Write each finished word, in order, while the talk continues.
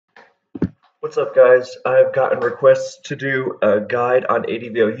What's up, guys? I've gotten requests to do a guide on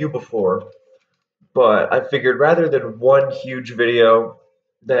ADV OU before, but I figured rather than one huge video,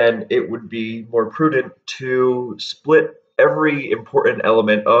 then it would be more prudent to split every important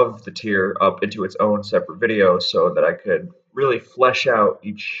element of the tier up into its own separate video so that I could really flesh out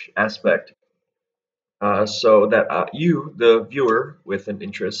each aspect so that you, the viewer with an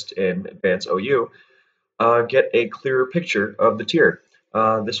interest in Advanced OU, get a clearer picture of the tier.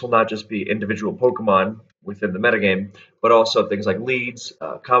 This will not just be individual Pokemon within the metagame, but also things like leads,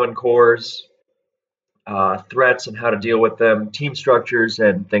 common cores, threats and how to deal with them, team structures,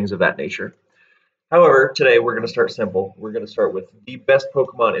 and things of that nature. However, today we're going to start simple. We're going to start with the best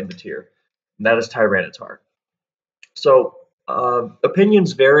Pokemon in the tier, and that is Tyranitar. So,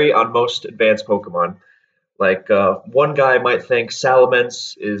 opinions vary on most advanced Pokemon. Like one guy might think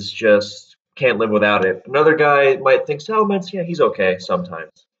Salamence is just can't live without it. Another guy might think Salamence, yeah, he's okay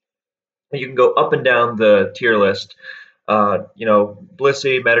sometimes. You can go up and down the tier list.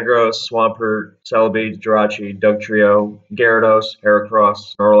 Blissey, Metagross, Swampert, Celebi, Jirachi, Dugtrio, Gyarados,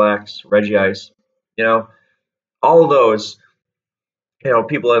 Heracross, Snorlax, Regice. You know, all of those,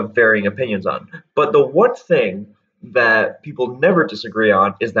 people have varying opinions on. But the one thing that people never disagree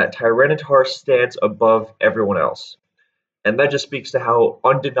on is that Tyranitar stands above everyone else. And that just speaks to how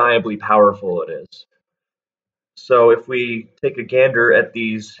undeniably powerful it is. So if we take a gander at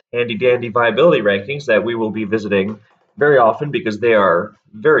these handy-dandy viability rankings that we will be visiting very often because they are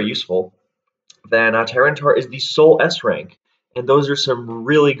very useful, then Tyranitar is the sole S rank, and those are some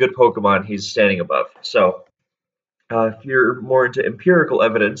really good Pokemon he's standing above. So if you're more into empirical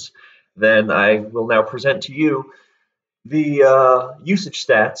evidence, then I will now present to you the usage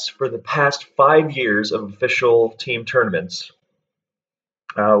stats for the past 5 years of official team tournaments,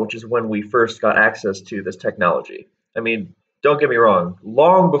 which is when we first got access to this technology. I mean, don't get me wrong,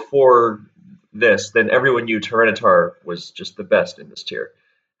 long before this, then everyone knew Tyranitar was just the best in this tier.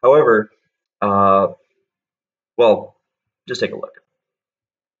 However, uh, well, just take a look.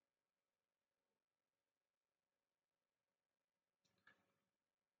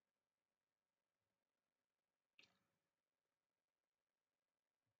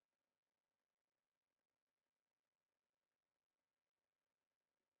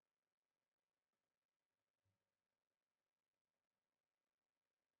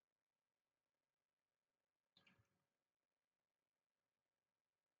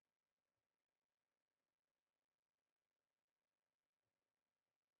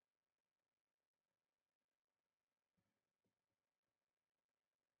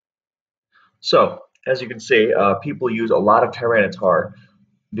 So, as you can see, people use a lot of Tyranitar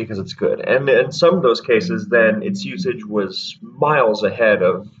because it's good. And in some of those cases, then its usage was miles ahead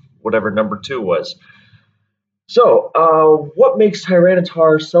of whatever number two was. So, what makes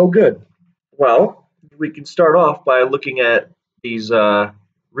Tyranitar so good? Well, we can start off by looking at these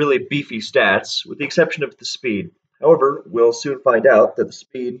really beefy stats, with the exception of the speed. However, we'll soon find out that the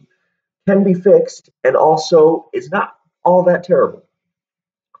speed can be fixed and also is not all that terrible.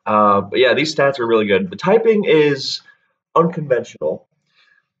 But yeah, these stats are really good. The typing is unconventional,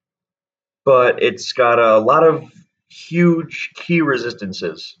 but it's got a lot of huge key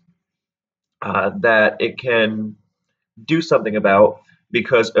resistances that it can do something about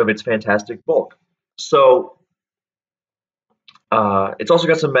because of its fantastic bulk. So it's also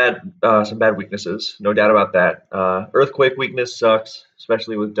got some bad weaknesses, no doubt about that. Earthquake weakness sucks,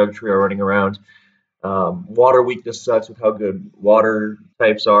 especially with Dugtrio running around. Water weakness sucks with how good water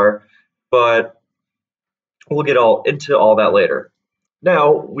types are, but we'll get all into all that later.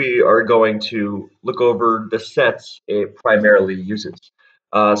 Now we are going to look over the sets it primarily uses.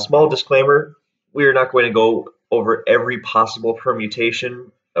 Small disclaimer, we are not going to go over every possible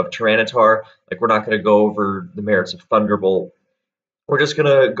permutation of Tyranitar. Like we're not going to go over the merits of Thunderbolt. We're just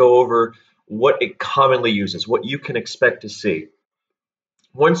going to go over what it commonly uses, what you can expect to see.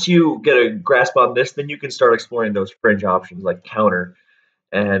 Once you get a grasp on this, then you can start exploring those fringe options like counter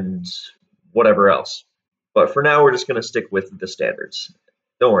and whatever else. But for now, we're just going to stick with the standards.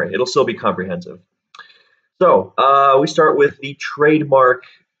 Don't worry, it'll still be comprehensive. So we start with the trademark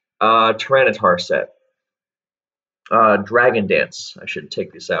Tyranitar set. Dragon Dance. I should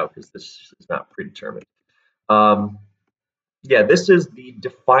take this out because this is not predetermined. Um, yeah, this is the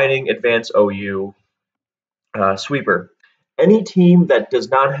defining Advanced OU sweeper. Any team that does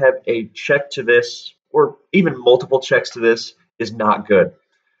not have a check to this, or even multiple checks to this, is not good.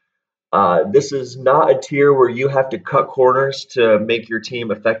 This is not a tier where you have to cut corners to make your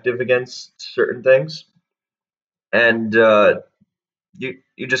team effective against certain things, and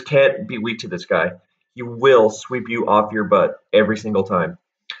you just can't be weak to this guy. He will sweep you off your butt every single time.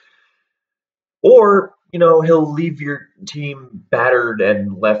 Or, he'll leave your team battered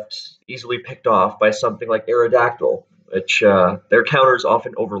and left easily picked off by something like Aerodactyl, which their counters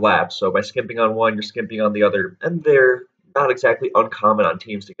often overlap. So by skimping on one, you're skimping on the other, and they're not exactly uncommon on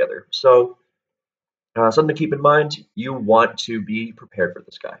teams together. So something to keep in mind, you want to be prepared for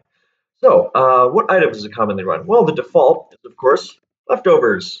this guy. So, what items is it commonly run? Well, the default is, of course,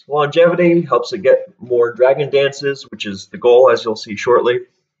 leftovers. Longevity helps it get more dragon dances, which is the goal, as you'll see shortly.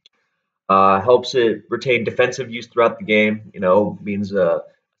 Helps it retain defensive use throughout the game. Means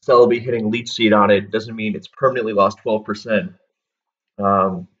Celebi hitting Leech Seed on it doesn't mean it's permanently lost 12%,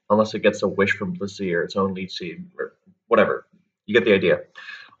 unless it gets a wish from Blissey or its own Leech Seed or whatever. You get the idea.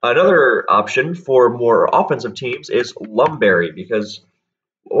 Another option for more offensive teams is Lumberry, because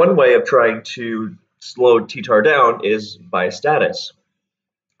one way of trying to slow Ttar down is by status.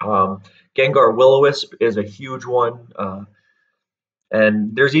 Gengar Will-O-Wisp is a huge one.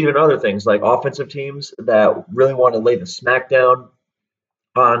 And there's even other things like offensive teams that really want to lay the smackdown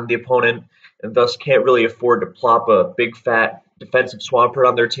on the opponent and thus can't really afford to plop a big fat defensive Swampert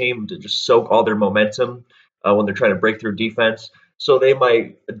on their team to just soak all their momentum when they're trying to break through defense. So they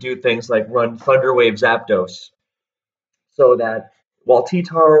might do things like run Thunderwave Zapdos so that while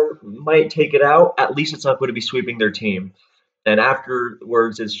Ttar might take it out, at least it's not going to be sweeping their team. And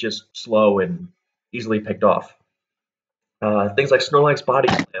afterwards, it's just slow and easily picked off. Things like Snorlax Body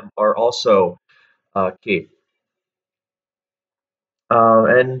Slam are also key.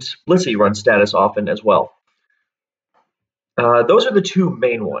 And Blissey runs status often as well. Those are the two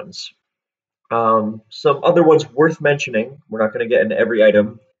main ones. Some other ones worth mentioning. We're not going to get into every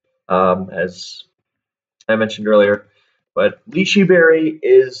item, as I mentioned earlier, but Lychee Berry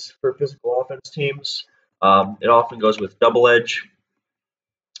is for physical offense teams. It often goes with Double Edge.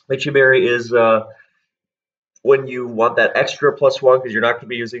 Lychee Berry is when you want that extra +1 because you're not going to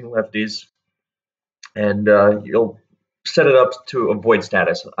be using lefties, and you'll set it up to avoid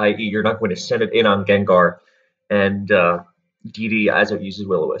status, i.e., you're not going to send it in on Gengar and DD as it uses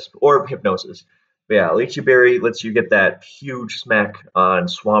Will-O-Wisp or Hypnosis. But yeah, Lychee Berry lets you get that huge smack on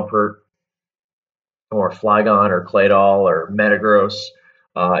Swampert or Flygon or Claydol or Metagross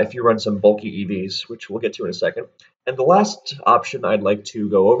if you run some bulky EVs, which we'll get to in a second. And the last option I'd like to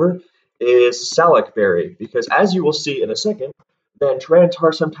go over is Salac Berry, because as you will see in a second, then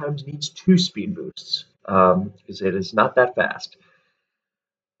Tyranitar sometimes needs 2 speed boosts, because it is not that fast.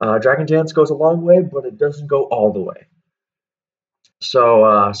 Dragon Dance goes a long way, but it doesn't go all the way.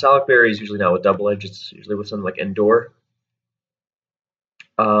 So Salac Berry is usually not with Double Edge, it's usually with something like Endure.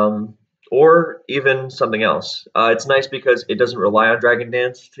 Or even something else. It's nice because it doesn't rely on Dragon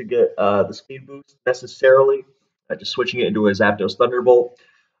Dance to get the speed boost necessarily. Just switching it into a Zapdos Thunderbolt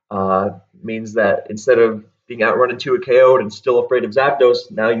means that instead of being outrun into a KO'd and still afraid of Zapdos,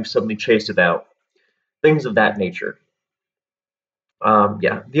 now you've suddenly chased it out. Things of that nature.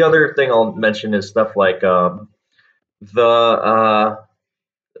 Yeah, the other thing I'll mention is stuff like the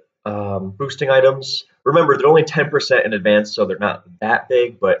boosting items. Remember, they're only 10% in advance, so they're not that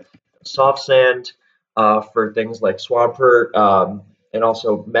big, but Soft Sand for things like Swampert, and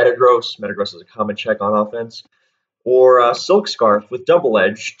also Metagross. Metagross is a common check on offense. Or Silk Scarf with Double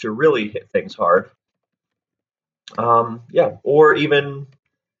Edge to really hit things hard. Yeah, or even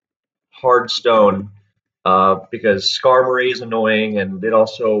Hard Stone because Skarmory is annoying and it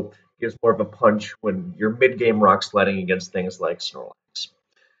also gives more of a punch when you're mid-game rock sledding against things like Snorlax.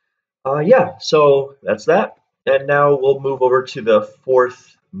 Yeah, so that's that. And now we'll move over to the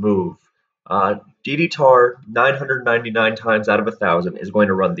fourth move. ADV Ttar 999 times out of 1,000 is going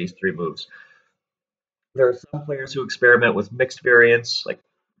to run these 3 moves. There are some players who experiment with mixed variants, like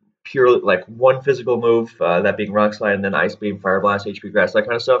purely like one physical move, that being Rock Slide, and then Ice Beam, Fire Blast, HP Grass, that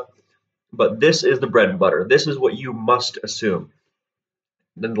kind of stuff. But this is the bread and butter. This is what you must assume.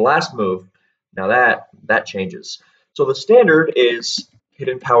 Then the last move, now that changes. So the standard is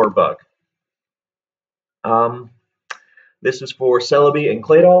Hidden Power Bug. This is for Celebi and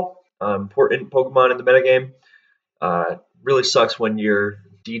Claydol, important Pokemon in the metagame. Really sucks when your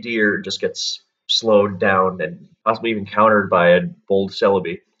DDer just gets slowed down and possibly even countered by a bold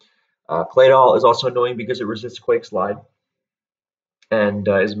Celebi. Claydol is also annoying because it resists Quake Slide and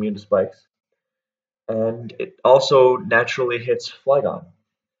is immune to spikes. And it also naturally hits Flygon.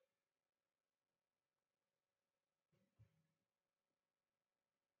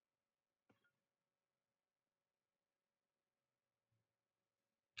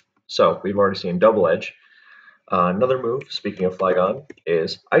 So we've already seen Double Edge. Another move, speaking of Flygon,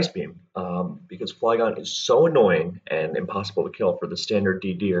 is Ice Beam, because Flygon is so annoying and impossible to kill for the standard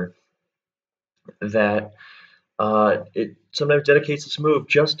DDer that it sometimes dedicates its move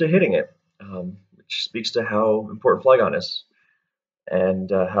just to hitting it. which speaks to how important Flygon is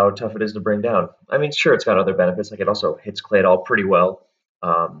and how tough it is to bring down. I mean, sure, it's got other benefits, like it also hits Claydol pretty well,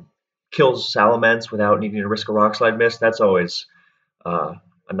 um, kills Salamence without needing to risk a Rock Slide miss. That's always uh,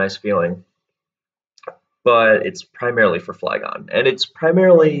 a nice feeling. But it's primarily for Flygon, and it's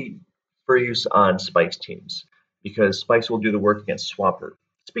primarily for use on Spike's teams, because Spikes will do the work against Swampert.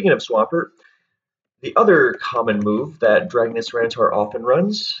 Speaking of Swampert, the other common move that Dragonus Tyranitar often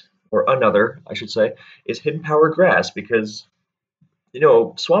runs, or another, I should say, is Hidden Power Grass, because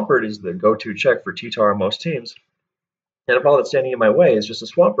Swampert is the go-to check for Ttar on most teams. And if all that's standing in my way is just a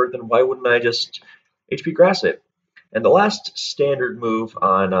Swampert, then why wouldn't I just HP Grass it? And the last standard move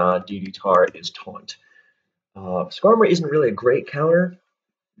on ADV Ttar is Taunt. Skarmory isn't really a great counter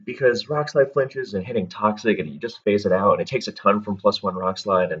because Rock Slide flinches and hitting Toxic, and you just phase it out, and it takes a ton from +1 Rock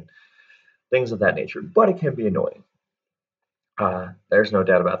Slide and things of that nature, but it can be annoying. There's no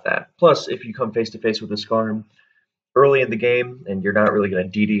doubt about that. Plus, if you come face to face with a Skarm early in the game, and you're not really going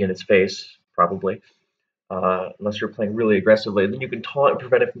to DD in its face, probably, unless you're playing really aggressively, then you can taunt and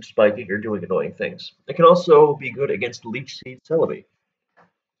prevent it from spiking or doing annoying things. It can also be good against Leech Seed Celebi,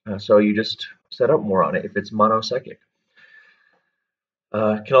 so you just set up more on it if it's Mono Psychic.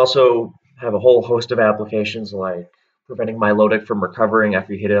 Can also have a whole host of applications like preventing Milotic from recovering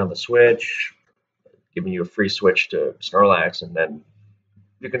after you hit it on the switch, giving you a free switch to Snorlax, and then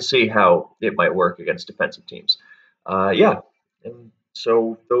you can see how it might work against defensive teams. Yeah, and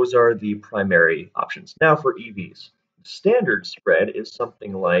so those are the primary options. Now for EVs. Standard spread is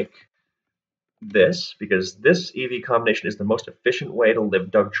something like this, because this EV combination is the most efficient way to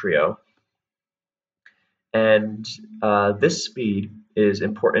live Dugtrio. And this speed is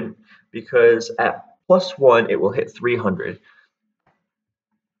important because at +1 it will hit 300.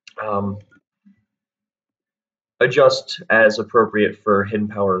 Adjust as appropriate for Hidden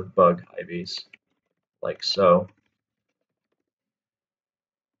Power Bug IVs, like so.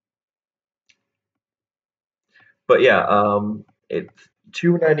 But yeah,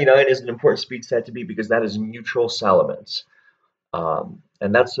 299 is an important speed stat to beat because that is neutral Salamence.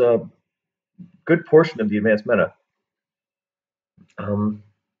 And that's a good portion of the advanced meta.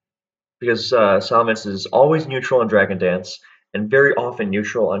 Because Salamence is always neutral on Dragon Dance and very often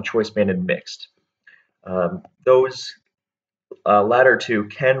neutral on Choice Band and Mixed. Those latter two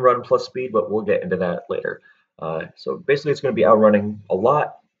can run plus speed, but we'll get into that later. So basically, it's going to be outrunning a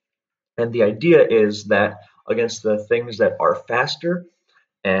lot. And the idea is that against the things that are faster,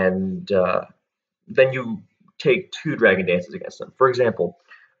 and then you take 2 Dragon Dances against them. For example,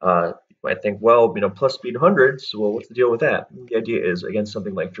 you might think, well, plus speed hundreds, well, what's the deal with that? The idea is against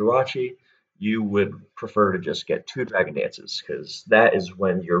something like Jirachi, you would prefer to just get 2 Dragon Dances, because that is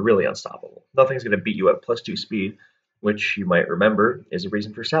when you're really unstoppable. Nothing's going to beat you at +2 speed, which you might remember is a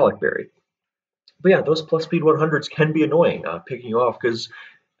reason for Salak Berry. But yeah, those plus speed 100s can be annoying, picking you off, because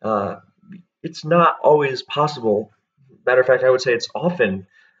it's not always possible. Matter of fact, I would say it's often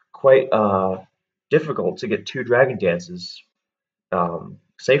quite difficult to get 2 Dragon Dances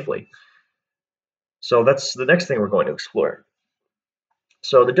safely. So that's the next thing we're going to explore.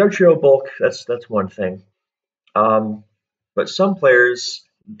 So the Dugtrio bulk, that's one thing. But some players,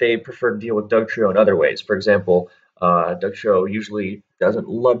 they prefer to deal with Dugtrio in other ways. For example, Dugtrio usually doesn't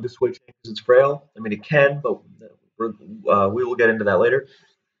love to switch because it's frail. I mean, it can, but we will get into that later.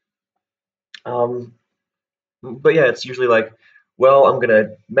 But yeah, it's usually like, well, I'm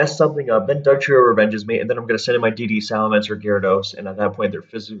gonna mess something up, then Dugtrio revenges me, and then I'm gonna send in my DD Salamence or Gyarados, and at that point their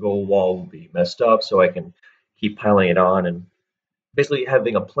physical wall will be messed up, so I can keep piling it on, and basically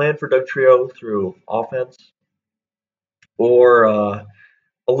having a plan for Dugtrio through offense, or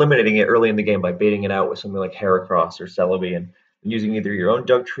eliminating it early in the game by baiting it out with something like Heracross or Celebi, and using either your own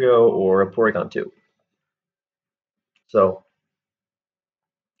Dugtrio or a Porygon 2. So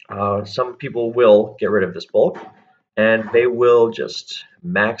some people will get rid of this bulk, and they will just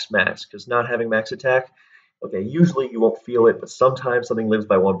max, because not having max attack, okay, usually you won't feel it, but sometimes something lives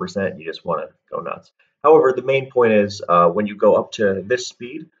by 1% and you just want to go nuts. However, the main point is when you go up to this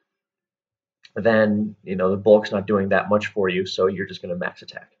speed, then the bulk's not doing that much for you, so you're just going to max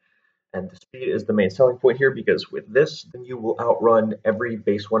attack. And the speed is the main selling point here, because with this, then you will outrun every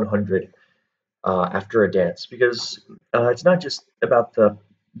base 100 after a dance, because it's not just about the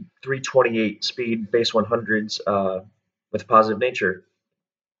 328 speed base 100s with positive nature,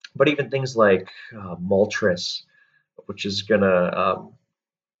 but even things like Moltres, which is gonna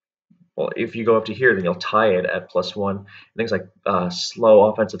well, if you go up to here, then you'll tie it at +1. Things like slow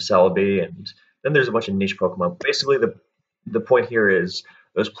offensive Celebi, and then there's a bunch of niche Pokemon. Basically, the point here is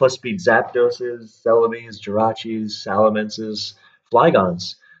those plus speed Zapdoses, Celebis, Jirachis, Salamences,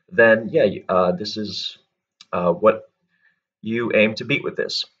 Flygons. then yeah, this is what you aim to beat with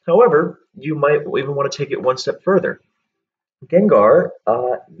this. However, you might even want to take it one step further. Gengar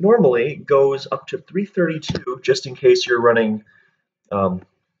normally goes up to 332, just in case you're running um,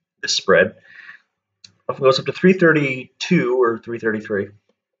 this spread. Often goes up to 332 or 333.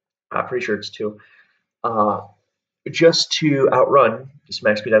 I'm pretty sure it's 2. Uh, just to outrun this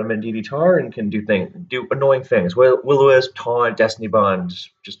max speed adamant ADV Ttar and can do annoying things. Will-O-Wisp, taunt, Destiny Bond,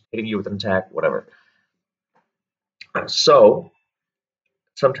 just hitting you with an attack, whatever. So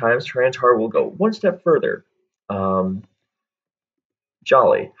sometimes Tyranitar will go one step further. Um,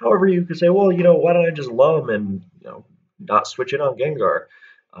 Jolly. However, you could say, well, why don't I just lum and not switch in on Gengar?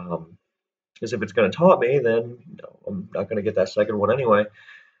 Because if it's going to taunt me, then I'm not going to get that second one anyway.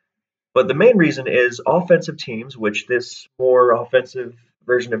 But the main reason is offensive teams, which this more offensive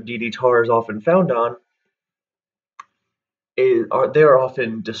version of DD Tar is often found on, they are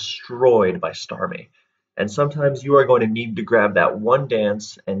often destroyed by Starmie. And sometimes you are going to need to grab that one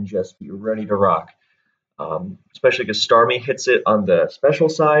dance and just be ready to rock. Especially because Starmie hits it on the special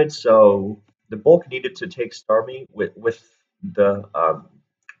side, so the bulk needed to take Starmie the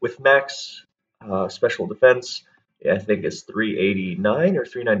with max special defense. I think it's 389 or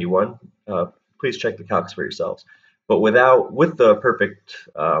 391. Please check the calcs for yourselves. But with the perfect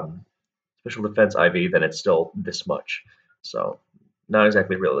special defense IV, then it's still this much. So not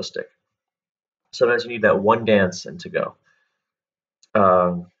exactly realistic. Sometimes you need that one dance and to go.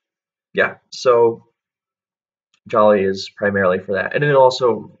 Yeah, so Jolly is primarily for that, and it'll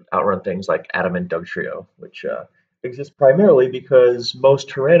also outrun things like Adamant Dugtrio, which exists primarily because most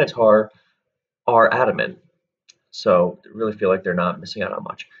Tyranitar are Adamant, so I really feel like they're not missing out on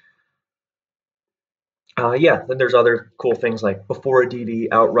much. Yeah, then there's other cool things like before a DD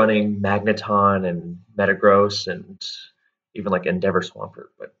outrunning Magneton and Metagross and even like Endeavor Swampert,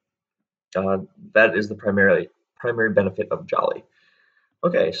 but that is the primary benefit of Jolly.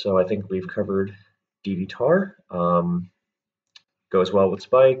 Okay, so I think we've covered DD Tar. Goes well with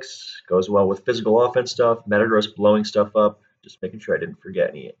spikes, goes well with physical offense stuff, Metagross blowing stuff up, just making sure I didn't forget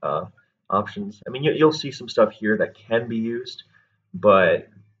any options. I mean, you'll see some stuff here that can be used, but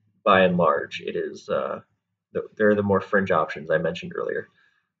by and large, they're the more fringe options I mentioned earlier.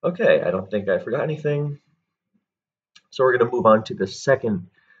 Okay, I don't think I forgot anything. So we're going to move on to the second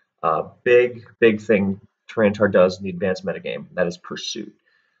big thing Tyranitar does in the advanced metagame, that is Pursuit.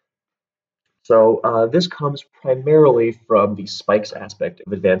 So this comes primarily from the spikes aspect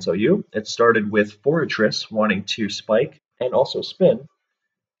of Advance OU. It started with Forretress wanting to spike and also spin,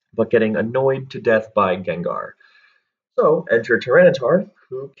 but getting annoyed to death by Gengar. So enter Tyranitar,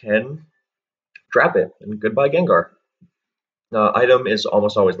 who can trap it, and goodbye Gengar. Item is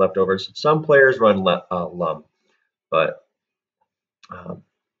almost always leftovers. Some players run Lum, but uh,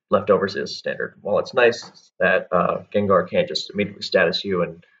 leftovers is standard. While it's nice that Gengar can't just immediately status you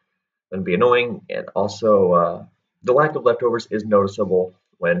and be annoying, and also the lack of leftovers is noticeable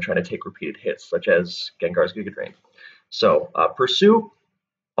when trying to take repeated hits, such as Gengar's Giga Drain. So Pursue,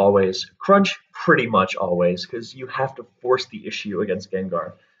 always. Crunch, pretty much always, because you have to force the issue against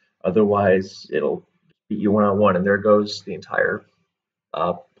Gengar. Otherwise, it'll beat you one-on-one, and there goes the entire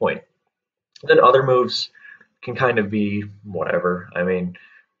point. Then other moves can kind of be whatever. I mean,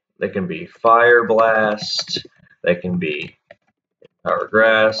 they can be Fire Blast, they can be Power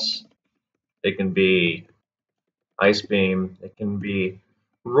Grass, they can be Ice Beam, it can be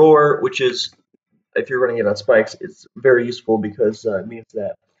Roar, which is, if you're running it on spikes, it's very useful because it means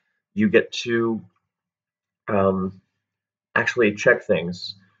that you get to um, actually check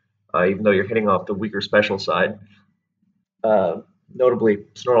things, even though you're hitting off the weaker special side. Notably,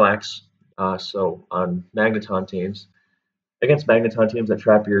 Snorlax, so on Magneton teams, against Magneton teams that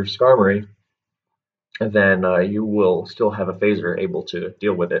trap your Skarmory, then you will still have a phaser able to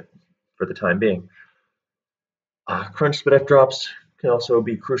deal with it for the time being. Crunch Spit F drops can also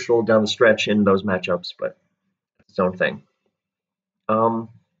be crucial down the stretch in those matchups, but it's its own thing.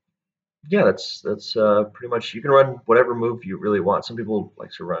 Yeah, that's pretty much. You can run whatever move you really want. Some people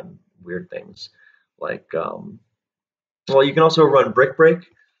like to run weird things, like well, you can also run Brick Break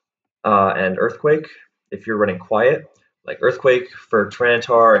and Earthquake if you're running quiet, like Earthquake for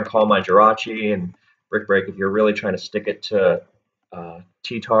Tyranitar and Calm Mind Jirachi, and Brick Break if you're really trying to stick it to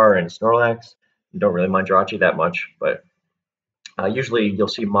Ttar and Snorlax. You don't really mind Jirachi that much, but usually you'll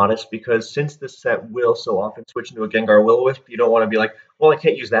see Modest because since this set will so often switch into a Gengar Will-O-Wisp, you don't want to be like, well, I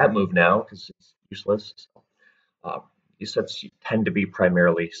can't use that move now because it's useless. So, these sets tend to be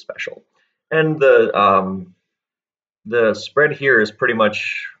primarily special. And the spread here is pretty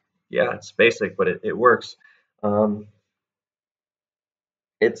much, yeah, it's basic, but it works. Um,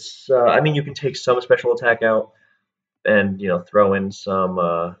 It's I mean, you can take some special attack out and throw in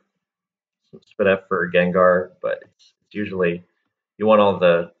some Spidef for Gengar, but it's usually you want all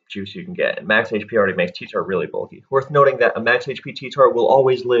the juice you can get. And max HP already makes Ttar really bulky. Worth noting that a max HP Ttar will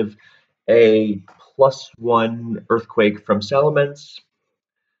always live a +1 Earthquake from Salamence,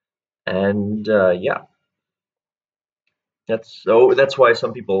 and yeah, that's why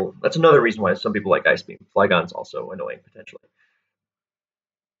some people. That's another reason why some people like Ice Beam. Flygon's also annoying potentially.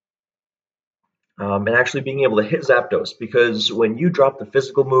 And actually being able to hit Zapdos, because when you drop the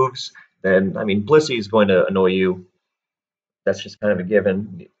physical moves, then I mean Blissey is going to annoy you. That's just kind of a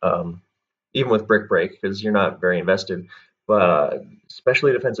given, even with Brick Break, because you're not very invested. But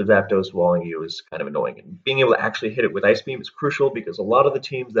especially defensive Zapdos walling you is kind of annoying. And being able to actually hit it with Ice Beam is crucial, because a lot of the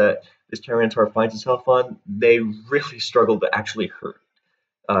teams that this Tyranitar finds itself on, they really struggle to actually hurt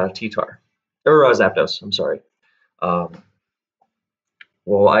Ttar. Or Zapdos, I'm sorry. Um,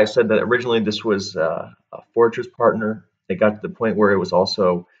 well, I said that originally this was a Fortress partner. It got to the point where it was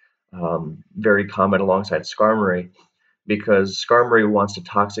also very common alongside Skarmory, because Skarmory wants to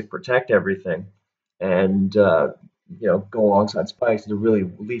toxic protect everything and go alongside Spikes. It's a really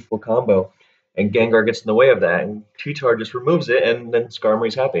lethal combo, and Gengar gets in the way of that, and Ttar just removes it, and then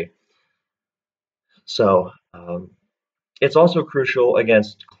Skarmory's happy. So it's also crucial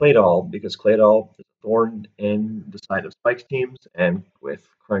against Claydol, because Claydol is a thorn in the side of Spike's teams, and with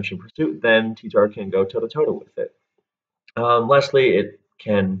Crunch and Pursuit, then Ttar can go toe-to-toe with it. Lastly, it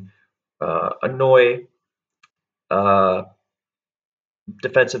can annoy uh,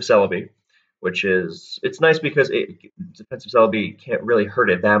 defensive Celebi, which is it's nice because defensive Celebi can't really hurt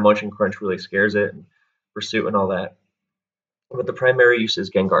it that much, and Crunch really scares it, and Pursuit and all that. But the primary use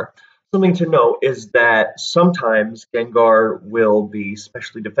is Gengar. Something to note is that sometimes Gengar will be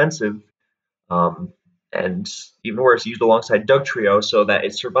specially defensive, um, and even worse, used alongside Dugtrio so that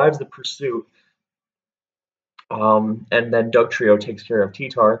it survives the pursuit, and then Dugtrio takes care of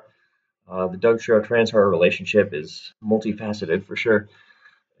Ttar. The Dugtrio Tyranitar relationship is multifaceted for sure,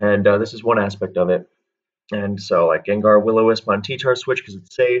 and this is one aspect of it. And so, like Gengar Will-O-Wisp on Ttar switch because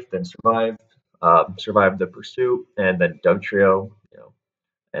it's safe, then survive the pursuit, and then Dugtrio,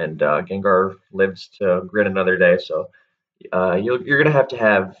 and Gengar lives to grin another day. So you're going to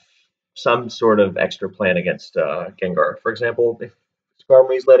have some sort of extra plan against Gengar. For example, if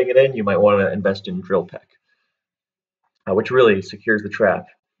Skarmory's letting it in, you might want to invest in Drill Peck, which really secures the trap,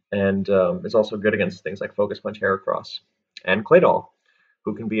 and is also good against things like Focus Punch, Heracross, and Claydol,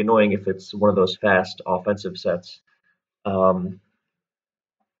 who can be annoying if it's one of those fast offensive sets. Um,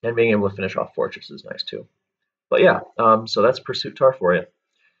 and being able to finish off Fortress is nice too. But yeah, so that's Pursuit Tar for you.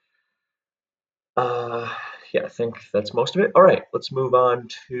 Uh, yeah, I think that's most of it. All right, let's move on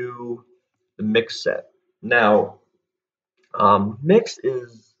to the mix set. Now, mix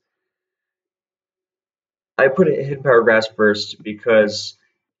is I put it in hidden power grass first because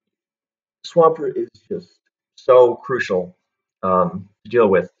Swampert is just so crucial to deal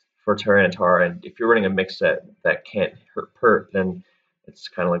with for Tyranitar, and if you're running a mix set that can't hurt Pert, then it's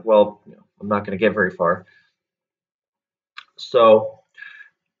kind of like, well, I'm not going to get very far. So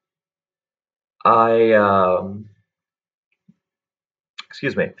I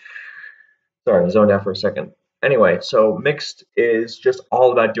excuse me. Sorry, I zoned out for a second. Anyway, so mixed is just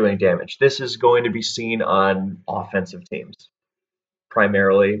all about doing damage. This is going to be seen on offensive teams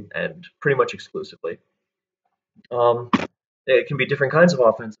primarily and pretty much exclusively. Um, it can be different kinds of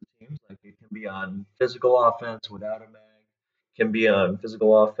offensive teams. Like it can be on physical offense without a mag. It can be on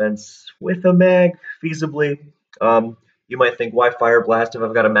physical offense with a mag, feasibly. You might think, why Fire Blast if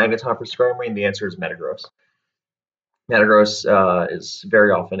I've got a Magneton for Skarmory? And the answer is Metagross. Metagross is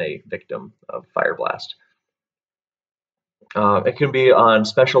very often a victim of Fire Blast. It can be on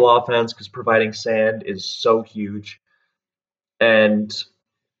special offense because providing sand is so huge. And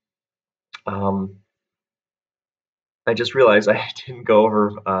I just realized I didn't go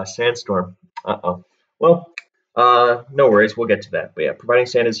over Sandstorm. Uh-oh. Well, no worries. We'll get to that. But yeah, providing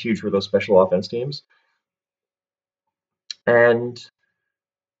sand is huge for those special offense teams. And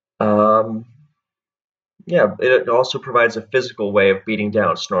um, yeah, it also provides a physical way of beating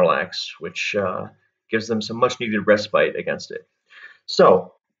down Snorlax, which gives them some much needed respite against it.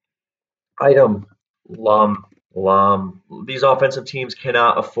 So, item Lum. These offensive teams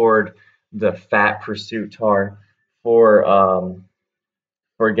cannot afford the fat pursuit tar for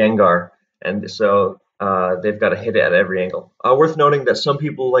Gengar, and so they've got to hit it at every angle. Worth noting that some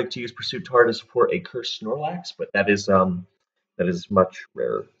people like to use pursuit tar to support a cursed Snorlax, but that is much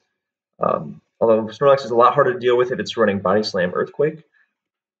rarer. Although Snorlax is a lot harder to deal with if it's running Body Slam Earthquake.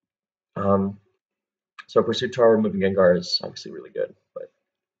 So pursuit tar removing Gengar is obviously really good, but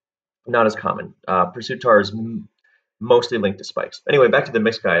not as common. Pursuit Tar is mostly linked to spikes. Anyway, back to the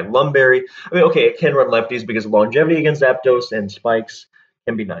mixed guy. Lumberry, I mean, okay, it can run lefties because longevity against Zapdos and spikes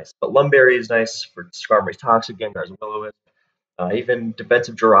can be nice. But Lumberry is nice for Skarmory's Toxic, Gengar's Will-O-Wisp, even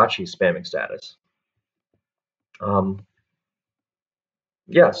defensive Jirachi spamming status. Um,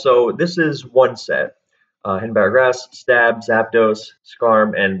 yeah, so this is one set. Hidden Barrier Grass, Stab, Zapdos,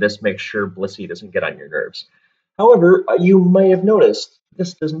 Skarm, and this makes sure Blissey doesn't get on your nerves. However, you may have noticed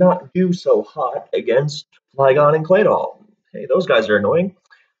this does not do so hot against Flygon and Claydol. Hey, those guys are annoying.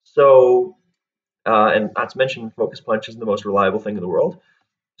 So, and not to mention, Focus Punch isn't the most reliable thing in the world.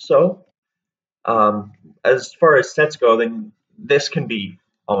 So, um, as far as sets go, then this can be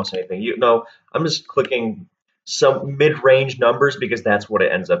almost anything. You know, I'm just clicking some mid-range numbers because that's what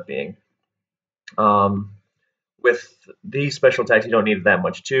it ends up being. Um, with these special attacks, you don't need that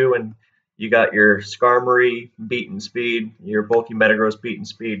much too, and you got your Skarmory beaten speed, your bulky Metagross beaten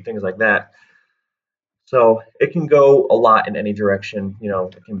speed, things like that. So it can go a lot in any direction. You know,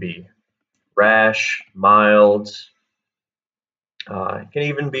 it can be rash, mild, it can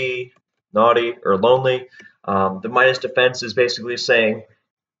even be naughty or lonely. The minus defense is basically saying,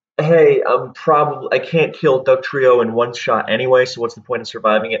 hey, I can't kill Dugtrio in one shot anyway, so what's the point of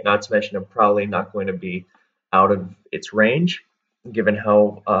surviving it? Not to mention I'm probably not going to be out of its range, given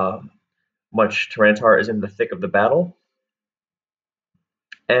how much Tyranitar is in the thick of the battle.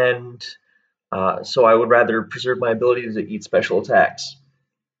 And so I would rather preserve my ability to eat special attacks,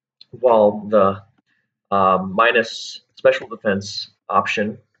 while the minus special defense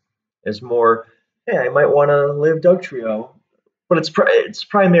option is more, hey, I might want to live Dugtrio, but it's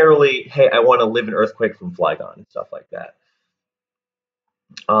primarily, hey, I want to live an Earthquake from Flygon and stuff like that.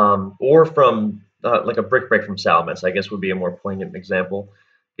 Or from like a Brick Break from Salamence, I guess would be a more poignant example,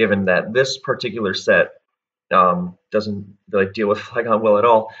 given that this particular set doesn't really deal with Flygon well at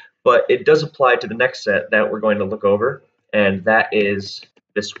all, but it does apply to the next set that we're going to look over, and that is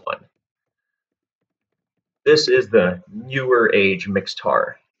this one. This is the newer age mixed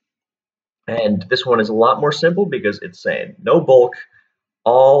Tar. And this one is a lot more simple because it's saying no bulk,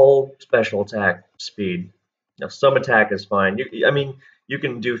 all special attack speed. Now, some attack is fine. I mean, you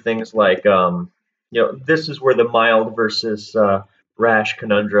can do things like, this is where the mild versus rash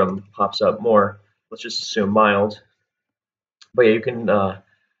conundrum pops up more. Let's just assume mild. But yeah, you can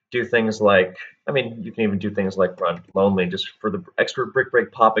do things like, I mean, you can even do things like run lonely just for the extra brick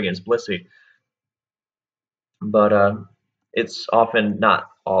break pop against Blissey. But it's often not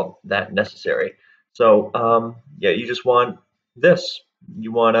all that necessary. So yeah, you just want this.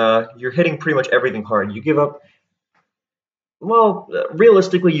 You're hitting pretty much everything hard. You give up, well,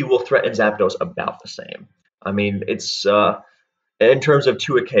 realistically, you will threaten Zapdos about the same. I mean, it's in terms of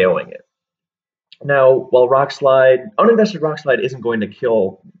 2 KOing it. Now, while Rock Slide, uninvested Rock Slide isn't going to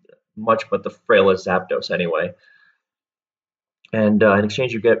kill much but the frailest Zapdos anyway. And in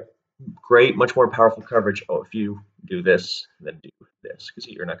exchange, you get great, much more powerful coverage. Oh, if you do this, then do this, because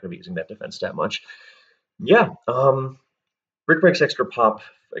you're not going to be using that defense that much. Yeah, Brick Break's extra pop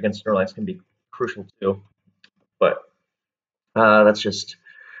against Snorlax can be crucial too, but that's just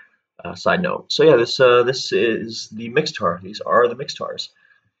a side note. So yeah, this is the mixed tar. These are the mixed tars.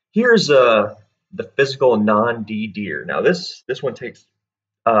 Here's the physical non-D deer. Now this one takes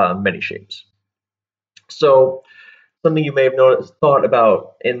many shapes. So something you may have thought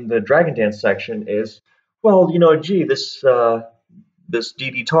about in the Dragon Dance section is, well, gee, this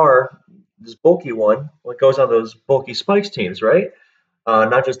DD Tar, this bulky one, well, it goes on those bulky spikes teams, right?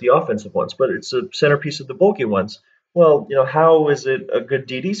 Not just the offensive ones, but it's a centerpiece of the bulky ones. Well, how is it a good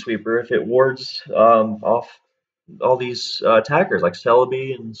DD sweeper if it wards off all these attackers like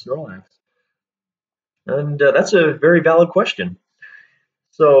Celebi and Snorlax? And that's a very valid question.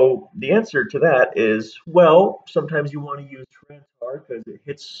 So the answer to that is, well, sometimes you want to use Tyranitar because it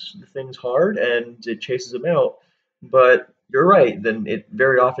hits the things hard and it chases them out. But you're right, then it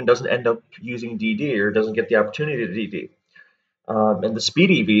very often doesn't end up using DD or doesn't get the opportunity to DD. And the speed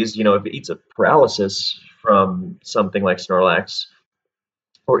EVs, if it eats a paralysis from something like Snorlax,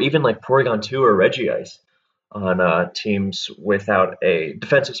 or even like Porygon 2 or Regice on teams without a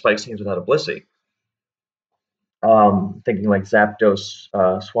defensive spikes teams without a Blissey. Thinking like Zapdos,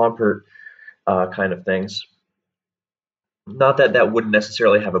 Swampert kind of things. Not that that wouldn't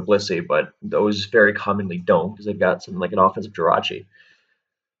necessarily have a Blissey, but those very commonly don't because they've got something like an offensive Jirachi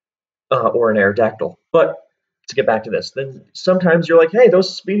or an Aerodactyl. But to get back to this, then sometimes you're like, hey,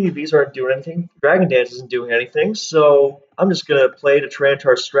 those speed EVs aren't doing anything. Dragon Dance isn't doing anything, so I'm just going to play to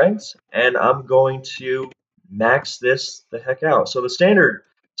Tyranitar's strengths, and I'm going to max this the heck out. So the standard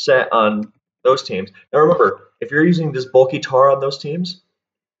set on those teams. Now remember, if you're using this bulky Tar on those teams,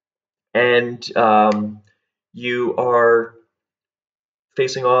 and you are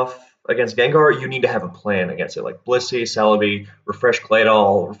facing off against Gengar, you need to have a plan against it, like Blissey, Celebi, Refresh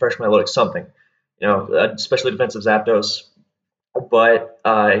Claydol, Refresh Milotic, something. Especially defensive Zapdos. But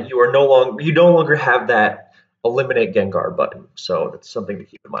you no longer have that eliminate Gengar button, so that's something to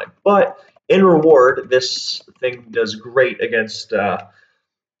keep in mind. But in reward, this thing does great against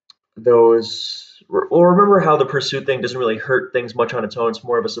those. Well, remember how the pursuit thing doesn't really hurt things much on its own; it's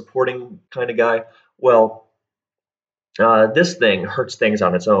more of a supporting kind of guy. Well, this thing hurts things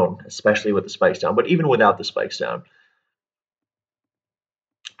on its own, especially with the spikes down, but even without the spikes down.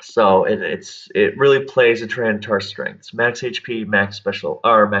 So it really plays a Tyranitar's strengths: max HP, max special,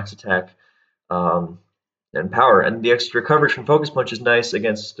 or max attack, um, and power. And the extra coverage from Focus Punch is nice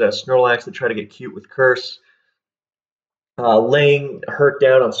against Snorlax that try to get cute with Curse. Laying Hurt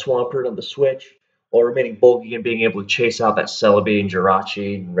down on Swampert on the switch, while remaining bulky and being able to chase out that Celebi and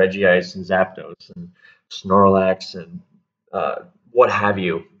Jirachi and Regice and Zapdos and Snorlax and what have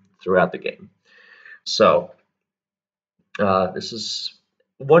you throughout the game. So this is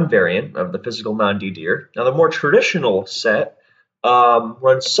one variant of the physical non-DDer. Now the more traditional set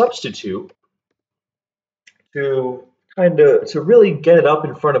runs Substitute to really get it up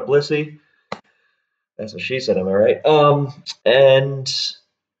in front of Blissey. That's what she said, am I right? And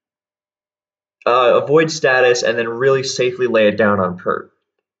avoid status and then really safely lay it down on Pert.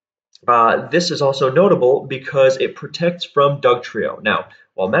 This is also notable because it protects from Dugtrio. Now,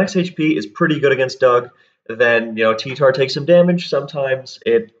 while max HP is pretty good against Doug, then Ttar takes some damage.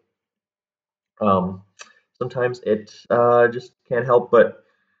 Um, sometimes it just can't help but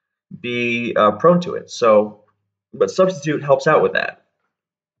be prone to it. So, but Substitute helps out with that.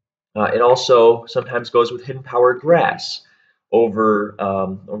 It also sometimes goes with Hidden Power Grass over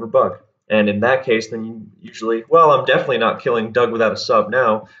Bug. And in that case, then you usually, well, I'm definitely not killing Doug without a sub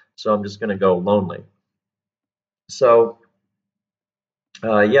now, so I'm just going to go Lonely. So,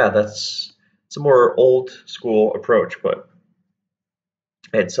 yeah, it's a more old school approach, but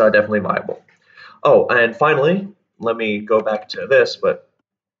it's definitely viable. Oh, and finally, let me go back to this, but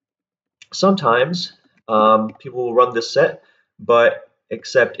sometimes people will run this set, but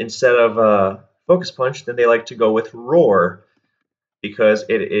except instead of Focus Punch, then they like to go with Roar, because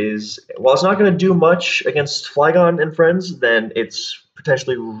while it's not going to do much against Flygon and friends, then it's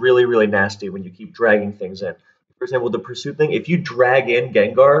potentially really, really nasty when you keep dragging things in. For example, the Pursuit thing, if you drag in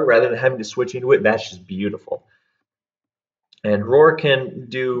Gengar rather than having to switch into it, that's just beautiful. And Roar can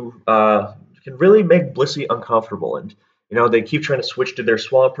really make Blissey uncomfortable, and they keep trying to switch to their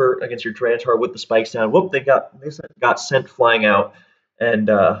Swampert against your Tyranitar with the spikes down. Whoop! They got sent flying out, and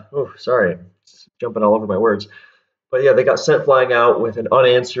oh, sorry, jumping all over my words. But yeah, they got sent flying out with an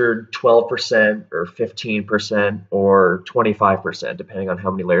unanswered 12% or 15% or 25%, depending on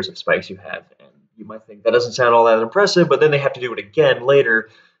how many layers of spikes you have. And you might think that doesn't sound all that impressive, but then they have to do it again later,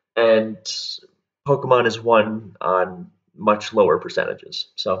 and Pokemon is won on much lower percentages.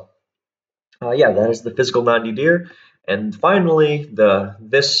 So yeah, that is the physical non-DDer. And finally,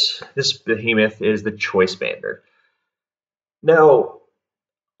 this behemoth is the Choice Bander. Now,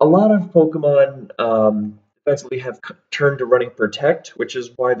 a lot of Pokemon defensively have turned to running Protect, which is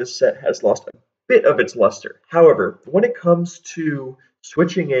why this set has lost a bit of its luster. However, when it comes to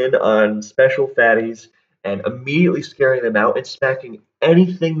switching in on special fatties and immediately scaring them out and smacking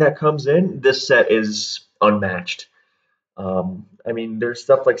anything that comes in, this set is unmatched. I mean, there's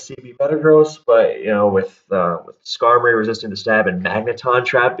stuff like CB Metagross, but with Skarmory resistant to stab and Magneton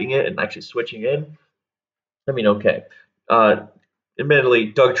trapping it and actually switching in, I mean, okay. Uh,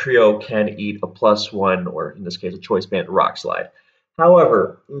 Admittedly, Dugtrio can eat a +1, or in this case, a Choice Band Rock Slide.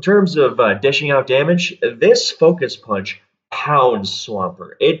 However, in terms of dishing out damage, this Focus Punch pounds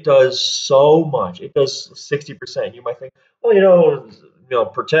Swampert. It does so much. It does 60%. You might think, well,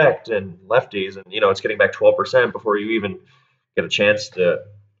 Protect and lefties, and it's getting back 12% before you even get a chance to,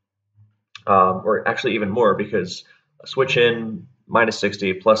 or actually even more, because switch in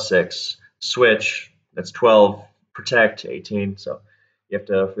 -60 +6, switch that's 12, Protect 18. So you have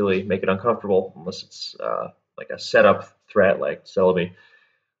to really make it uncomfortable unless it's like a setup threat like Celebi.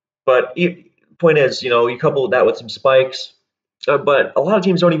 But point is, you couple that with some spikes, but a lot of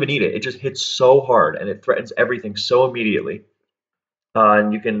teams don't even need it. It just hits so hard and it threatens everything so immediately.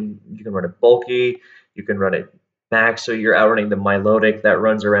 And you can run it bulky, you can run it max, so you're outrunning the Milotic that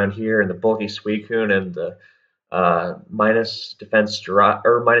runs around here and the bulky Suicune and the minus defense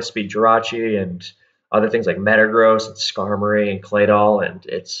or minus speed Jirachi and other things like Metagross and Skarmory and Claydol, and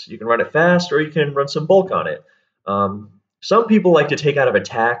you can run it fast or you can run some bulk on it. Some people like to take out of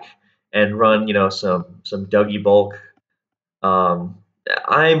attack and run some Dougie bulk.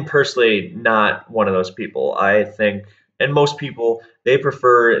 I'm personally not one of those people. I think, and most people, they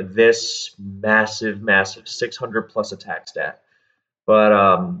prefer this massive, massive 600 plus attack stat. But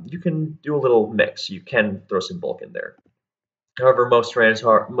you can do a little mix. You can throw some bulk in there. However, most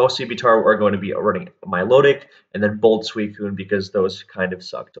CBTAR are going to be running Milotic and then Bold Suicune because those kind of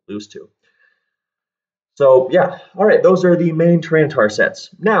suck to lose to. So yeah, all right, those are the main Tyranitar sets.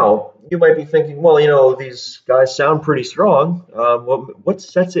 Now, you might be thinking, well, these guys sound pretty strong. What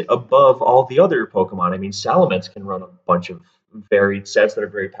sets it above all the other Pokemon? I mean, Salamence can run a bunch of varied sets that are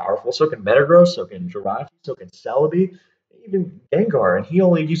very powerful. So can Metagross, so can Jirachi, so can Celebi, even Gengar, and he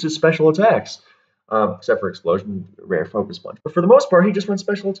only uses special attacks, except for Explosion, Rare Focus Punch. But for the most part, he just runs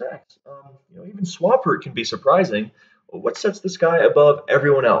special attacks. Even Swampert can be surprising. What sets this guy above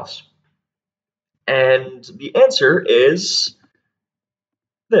everyone else? And the answer is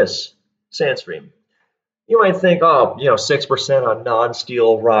this, Sandstream. You might think, oh, 6% on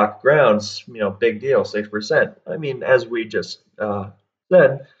non-steel rock grounds, big deal, 6%. I mean, as we just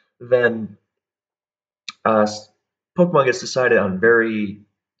said, then uh, Pokemon gets decided on very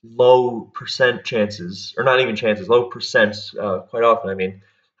low percent chances, or not even chances, low percents quite often. I mean,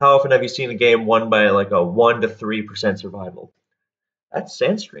 how often have you seen a game won by like a 1 to 3% survival? That's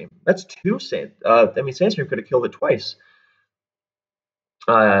Sandstream. That's two Sand. I mean, Sandstream could have killed it twice.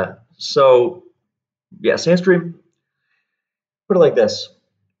 So yeah, Sandstream, put it like this.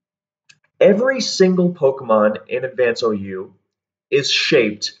 Every single Pokemon in Advance OU is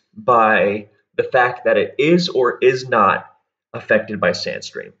shaped by the fact that it is or is not affected by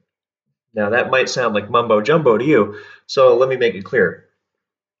Sandstream. Now that might sound like mumbo jumbo to you, so let me make it clear.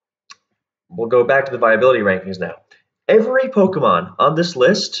 We'll go back to the viability rankings now. Every Pokemon on this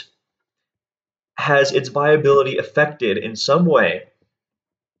list has its viability affected in some way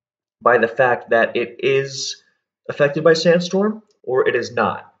by the fact that it is affected by Sandstorm or it is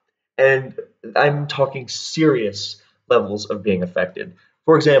not. And I'm talking serious levels of being affected.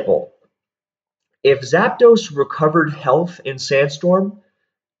 For example, if Zapdos recovered health in Sandstorm,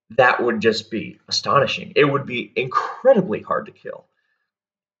 that would just be astonishing. It would be incredibly hard to kill.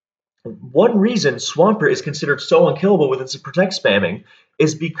 One reason Swampert is considered so unkillable with its Protect spamming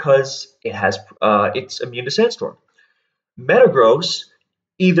is because it's immune to Sandstorm. Metagross,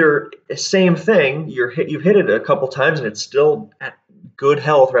 either same thing, you've hit it a couple times and it's still at good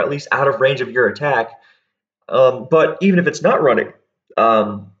health or at least out of range of your attack. But even if it's not running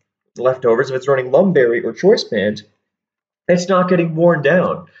leftovers, if it's running Lumberry or Choice Band, it's not getting worn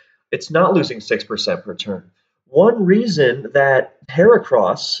down. It's not losing 6% per turn. One reason that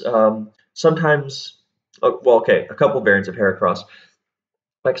Heracross sometimes, a couple variants of Heracross,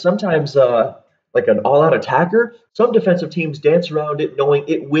 like sometimes, like an all-out attacker, some defensive teams dance around it knowing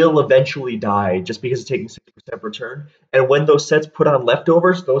it will eventually die just because it's taking 6% per turn. And when those sets put on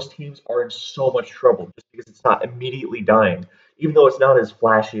leftovers, those teams are in so much trouble just because it's not immediately dying, even though it's not as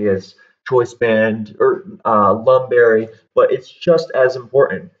flashy as Choice Band or Lumberry, but it's just as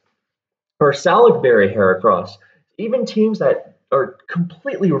important. Or Salicberry Heracross, even teams that are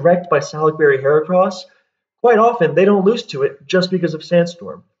completely wrecked by Salicberry Heracross, quite often they don't lose to it just because of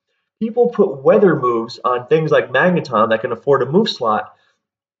Sandstorm. People put weather moves on things like Magneton that can afford a move slot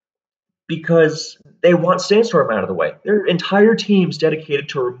because they want Sandstorm out of the way. There are entire teams dedicated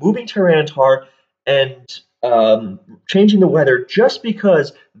to removing Tyranitar and changing the weather just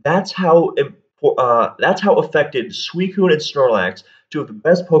because that's how affected Suicune and Snorlax, two of the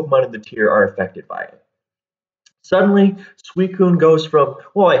best Pokemon in the tier, are affected by it. Suddenly, Suicune goes from,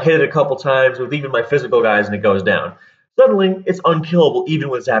 well, I hit it a couple times with even my physical guys and it goes down. Suddenly, it's unkillable even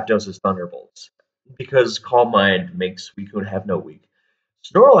with Zapdos' Thunderbolts, because Calm Mind makes Suicune have no weak.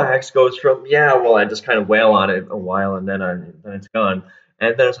 Snorlax goes from, yeah, well, I just kind of wail on it a while and then it's gone.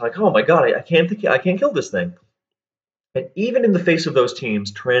 And then it's like, oh my god, I can't kill this thing. And even in the face of those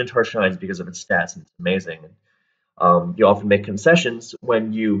teams, Tyranitar shines because of its stats, and it's amazing. You often make concessions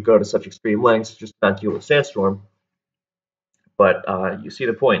when you go to such extreme lengths just to not deal with Sandstorm, but you see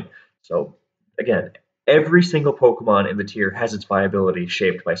the point. So again, every single Pokemon in the tier has its viability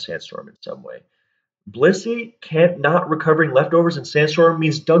shaped by Sandstorm in some way. Blissey can't not recovering leftovers in Sandstorm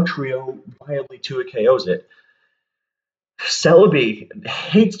means Dugtrio viably 2 KOs it. Celebi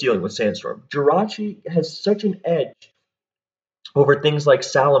hates dealing with Sandstorm. Jirachi has such an edge over things like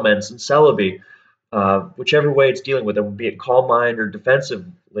Salamence and Celebi, whichever way it's dealing with them, be it Calm Mind or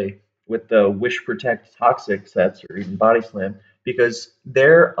defensively with the Wish Protect Toxic sets or even Body Slam, because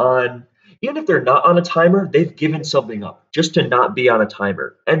even if they're not on a timer, they've given something up just to not be on a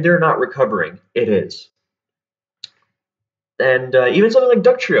timer, and they're not recovering. It is. And even something like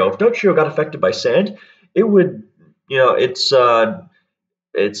Dugtrio, if Dugtrio got affected by sand, it would, it's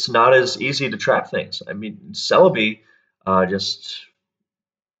it's not as easy to trap things. I mean, Celebi just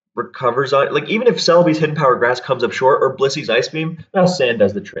recovers on, like, even if Celebi's hidden power grass comes up short or Blissy's ice beam, now sand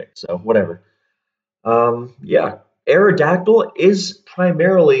does the trick. So whatever. Yeah, Aerodactyl is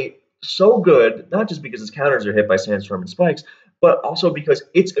primarily so good, not just because its counters are hit by Sandstorm and Spikes, but also because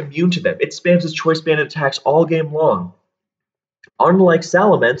it's immune to them. It spams its Choice Band attacks all game long. Unlike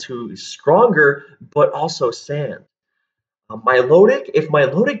Salamence, who is stronger but also sand. Milotic, if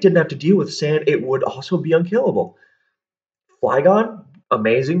Milotic didn't have to deal with sand, it would also be unkillable. Flygon,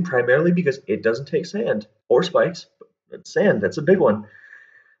 amazing, primarily because it doesn't take sand or spikes, but sand, that's a big one.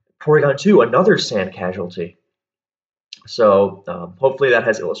 Porygon 2, another sand casualty. So hopefully that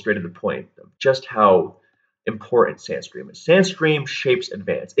has illustrated the point of just how important Sandscream is. Sandscream shapes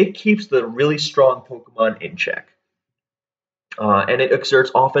advance. It keeps the really strong Pokemon in check. And it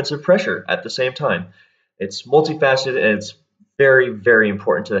exerts offensive pressure at the same time. It's multifaceted and it's very, very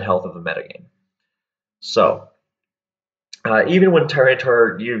important to the health of the metagame. So, even when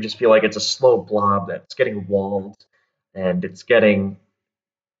Tyranitar, you just feel like it's a slow blob that's getting walled and it's getting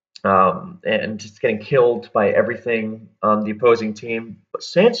killed by everything on the opposing team. But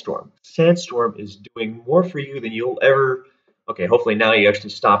Sandstorm is doing more for you than you'll ever. Okay, hopefully now you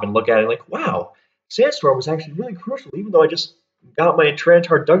actually stop and look at it like, wow, Sandstorm was actually really crucial, even though I just got my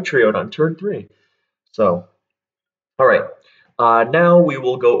Tyranitar Dugtrio on turn 3. So, all right. Now we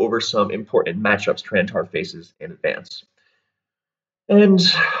will go over some important matchups Tyranitar faces in advance. And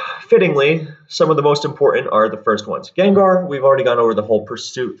fittingly, some of the most important are the first ones. Gengar, we've already gone over the whole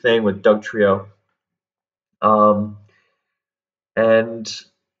pursuit thing with Dugtrio. And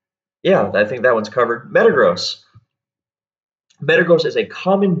yeah, I think that one's covered. Metagross. Metagross is a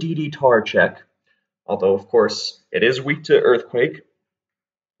common DD Tar check, although of course it is weak to Earthquake.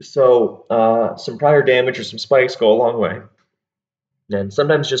 So some prior damage or some spikes go a long way. And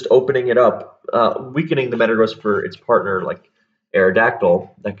sometimes just opening it up, weakening the Metagross for its partner like Aerodactyl,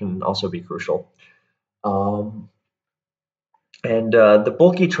 that can also be crucial. The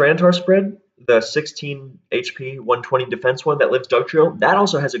bulky Tyranitar spread, the 16 HP, 120 defense one that lives Dugtrio, that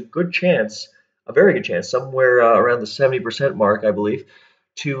also has a good chance, a very good chance, somewhere around the 70% mark, I believe,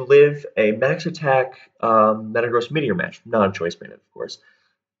 to live a max attack Metagross Meteor match, non-choice banded, of course.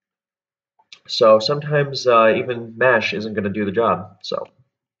 So sometimes even MASH isn't going to do the job. So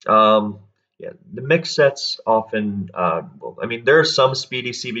yeah, the mix sets often, well, I mean, there are some speedy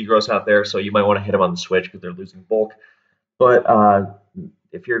CB Gross out there, so you might want to hit them on the switch because they're losing bulk. But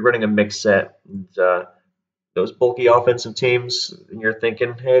if you're running a mix set, and, those bulky offensive teams, and you're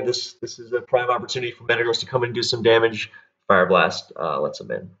thinking, hey, this is a prime opportunity for Metagross to come and do some damage, Fire Blast lets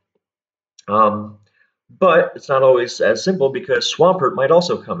them in. But it's not always as simple because Swampert might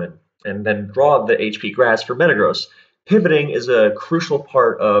also come in and then draw the HP Grass for Metagross. Pivoting is a crucial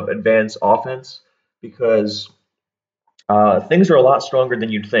part of advanced offense because things are a lot stronger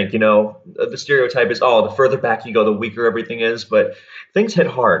than you'd think. You know, the stereotype is, oh, the further back you go, the weaker everything is. But things hit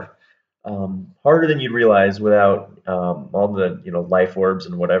hard, harder than you'd realize without all the life orbs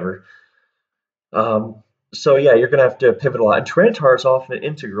and whatever. So yeah, you're gonna have to pivot a lot. And Tyranitar is often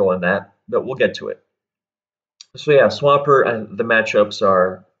integral in that, but we'll get to it. So yeah, Swampert, the matchups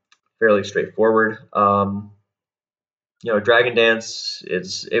are fairly straightforward. Dragon Dance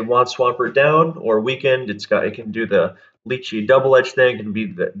it wants Swampert down or weakened. It can do the Leechy double edge thing. It can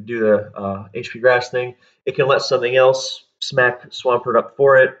do the HP Grass thing. It can let something else smack Swampert up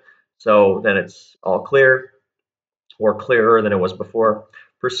for it. So then it's all clear or clearer than it was before.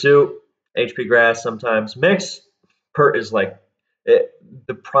 Pursuit, HP Grass sometimes. Mix, Pert is like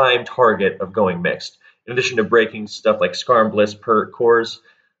the prime target of going mixed. In addition to breaking stuff like Scar and Bliss, Pert, Cores,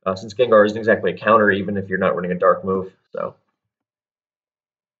 since Gengar isn't exactly a counter even if you're not running a dark move. So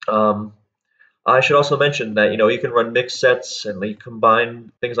I should also mention that you can run mixed sets and you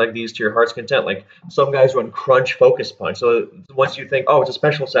combine things like these to your heart's content. Like some guys run Crunch Focus Punch. So once you think, oh, it's a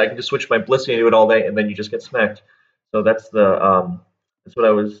special set, I can just switch my Blissey and do it all day, and then you just get smacked. So that's that's what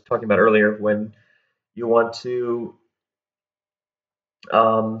I was talking about earlier when you want to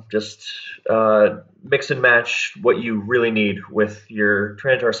just mix and match what you really need with your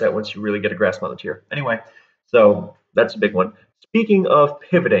Tyranitar set once you really get a grasp on the tier. Anyway, so that's a big one. Speaking of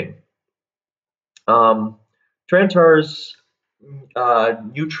pivoting, Tyranitar's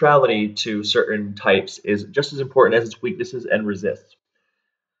neutrality to certain types is just as important as its weaknesses and resists.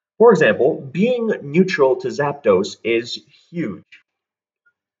 For example, being neutral to Zapdos is huge.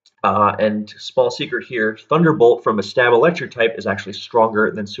 And small secret here, Thunderbolt from a Stab Electric type is actually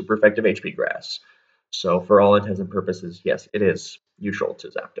stronger than super effective HP Grass. So for all intents and purposes, yes, it is neutral to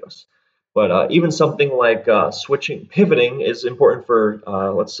Zapdos. But even something like pivoting is important for,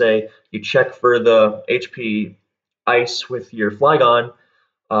 let's say you check for the HP ice with your Flygon.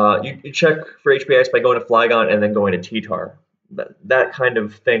 You check for HP ice by going to Flygon and then going to Ttar. That kind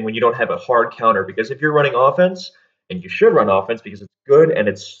of thing when you don't have a hard counter. Because if you're running offense, and you should run offense because it's good and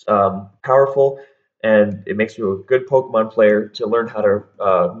it's powerful, and it makes you a good Pokemon player to learn how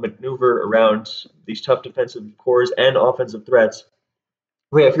to maneuver around these tough defensive cores and offensive threats.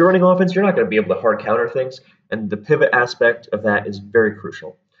 Well, yeah, if you're running offense, you're not going to be able to hard counter things, and the pivot aspect of that is very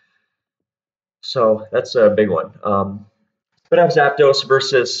crucial. So that's a big one. But Zapdos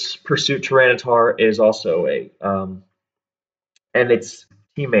versus Pursuit Tyranitar is also and its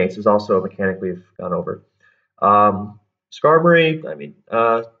teammates is also a mechanic we've gone over. Skarmory,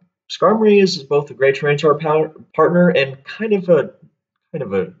 Skarmory is both a great Tyranitar partner and kind of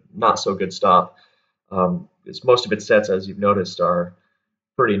a not so good stop. Because most of its sets, as you've noticed, are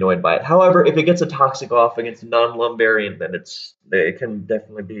pretty annoyed by it. However, if it gets a toxic off against a non-Lumbarian, then it can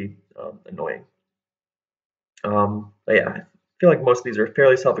definitely be annoying. But yeah, I feel like most of these are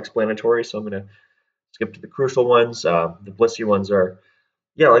fairly self-explanatory, so I'm going to skip to the crucial ones. The blissy ones are,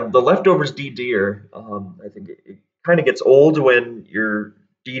 yeah, like the leftovers DD are, I think it kind of gets old when your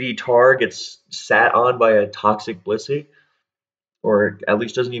DD Tar gets sat on by a toxic blissy, or at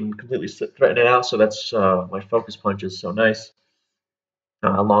least doesn't even completely threaten it out. So that's why Focus Punch is so nice,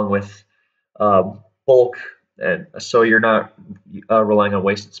 along with bulk, and so you're not relying on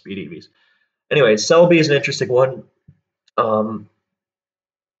wasted speed EVs. Anyway, Celebi is an interesting one. Um,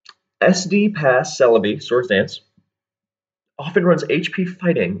 SD Pass Celebi, Swords Dance, often runs HP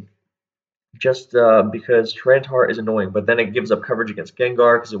Fighting just because Tyranitar is annoying, but then it gives up coverage against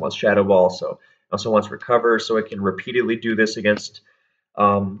Gengar because it wants Shadow Ball, so it also wants Recover, so it can repeatedly do this against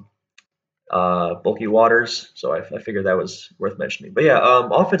um, bulky waters, so I figured that was worth mentioning. But yeah,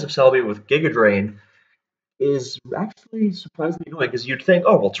 offensive Celebi with Giga Drain is actually surprisingly annoying because you'd think,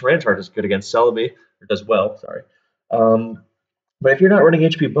 oh, well, Tyranitar does good against Celebi, or does well, sorry. Um, but if you're not running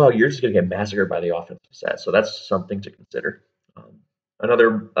HP Bug, you're just going to get massacred by the offensive set, so that's something to consider. Um,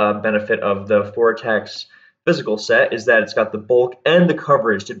 Another benefit of the 4 attacks physical set is that it's got the bulk and the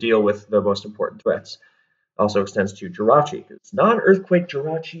coverage to deal with the most important threats. Also extends to Jirachi, because non-Earthquake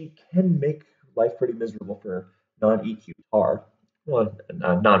Jirachi can make life pretty miserable for non-EQ Tar. Well,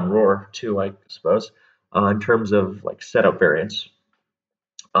 non-Roar too, I suppose, in terms of like setup variants,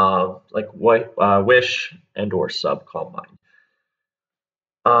 like Wish and or Sub Calm Mind.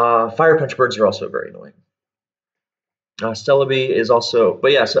 Fire Punch Birds are also very annoying. Celebi is also,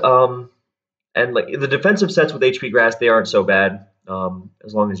 but yes, and like the defensive sets with HP Grass, they aren't so bad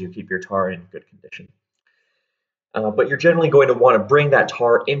as long as you keep your Tar in good condition. But you're generally going to want to bring that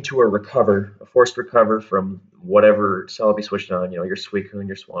Tar into a forced recover from whatever Celebi switched on, your Suicune,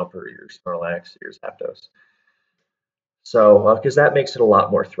 your Swampert, your Snorlax, your Zapdos. So, because that makes it a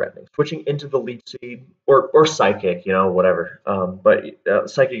lot more threatening. Switching into the Leech Seed or Psychic, whatever. But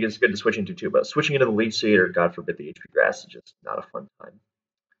Psychic is good to switch into too. But switching into the Leech Seed or God forbid the HP Grass is just not a fun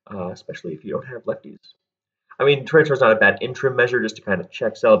time, especially if you don't have lefties. I mean, Tyranitar is not a bad interim measure just to kind of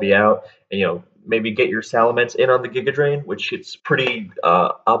check Celebi out and maybe get your Salamence in on the Giga Drain, which it's pretty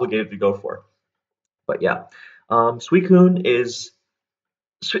obligated to go for. But yeah, Suicune is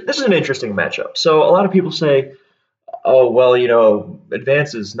this is an interesting matchup. So a lot of people say, oh well,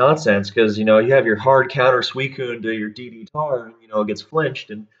 advance is nonsense because you have your hard counter Suicune to your DD Tar, and it gets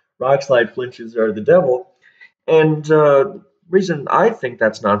flinched, and Rock Slide flinches are the devil. And reason I think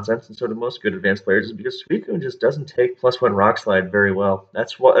that's nonsense, and so do most good advanced players, is because Suicune just doesn't take +1 Rock Slide very well.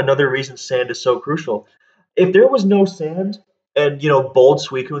 That's another reason Sand is so crucial. If there was no Sand, and bold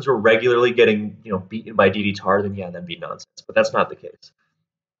Suicunes were regularly getting beaten by DD Tar, then yeah, that'd be nonsense. But that's not the case.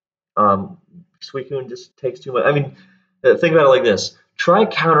 Um, Suicune just takes too much. I mean, think about it like this: try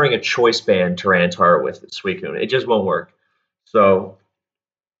countering a Choice Band Tyranitar with Suicune. It just won't work. So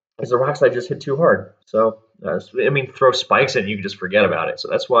because the rock slide just hit too hard. So, throw spikes in, you can just forget about it. So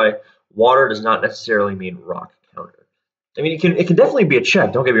that's why water does not necessarily mean rock counter. I mean, it can definitely be a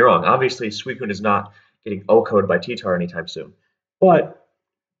check. Don't get me wrong. Obviously, Suicune is not getting O-coded by Ttar anytime soon. But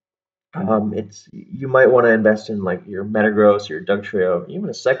you might want to invest in like your Metagross, your Dugtrio, even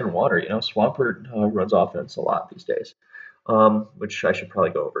a second water. Swampert runs offense a lot these days, which I should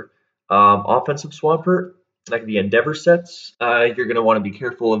probably go over. Offensive Swampert, like the Endeavor sets, you're going to want to be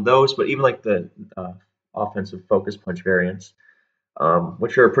careful of those. But even like the offensive Focus Punch variants,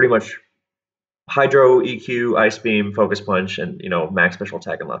 which are pretty much Hydro, EQ, Ice Beam, Focus Punch, and max special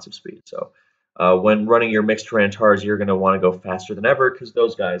attack and lots of speed. So when running your mixed Tyrantars, you're going to want to go faster than ever because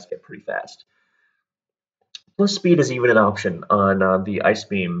those guys get pretty fast. Plus speed is even an option on the Ice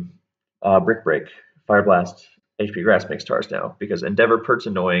Beam Brick Break, Fire Blast, HP Grass makes Tars now because Endeavor Pert's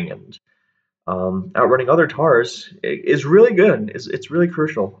annoying and outrunning other Tars is really good. It's really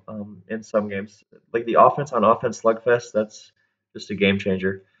crucial in some games. Like the offense on offense slugfest, that's just a game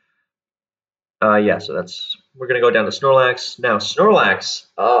changer. Yeah, so that's we're gonna go down to Snorlax. Now Snorlax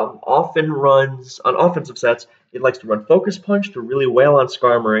often runs on offensive sets. It likes to run Focus Punch to really wail on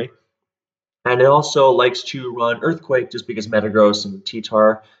Skarmory, and it also likes to run Earthquake just because Metagross and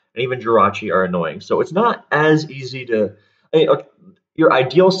Ttar and even Jirachi are annoying. So it's not as easy to. I mean, your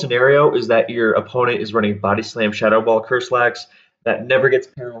ideal scenario is that your opponent is running Body Slam, Shadow Ball, Curslax that never gets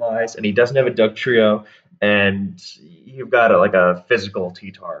paralyzed, and he doesn't have a Doug Trio, and you've got like a physical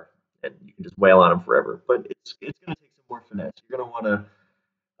Ttar, and you can just wail on him forever. But it's going to take some more finesse. You're going to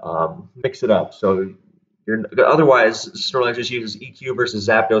want to mix it up. So you're otherwise Snorlax just uses EQ versus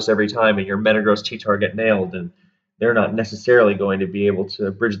Zapdos every time, and your Metagross Ttar get nailed, and they're not necessarily going to be able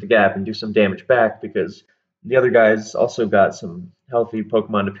to bridge the gap and do some damage back because the other guys also got some healthy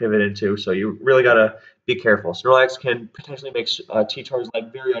Pokemon to pivot into. So you really gotta be careful. Snorlax can potentially make Ttar's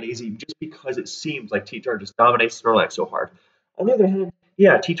life very uneasy just because it seems like Ttar just dominates Snorlax so hard. On the other hand,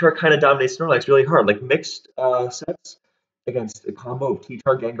 yeah, Ttar kind of dominates Snorlax really hard. Like mixed sets against a combo of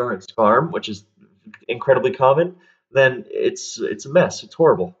Ttar, Gengar, and Skarm, which is incredibly common, then it's a mess. It's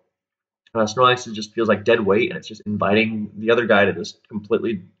horrible. Snorlax just feels like dead weight, and it's just inviting the other guy to just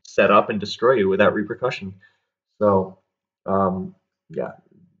completely set up and destroy you without repercussion. So, yeah,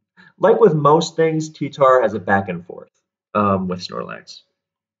 like with most things, Ttar has a back and forth with Snorlax,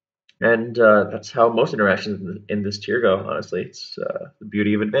 and that's how most interactions in this tier go. Honestly, it's the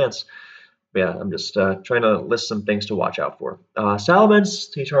beauty of Advance. But yeah, I'm just trying to list some things to watch out for.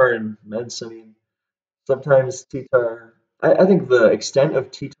 Salamence, Ttar, and Mence. I mean, sometimes Ttar. I think the extent of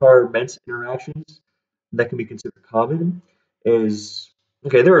Ttar Mence interactions that can be considered common is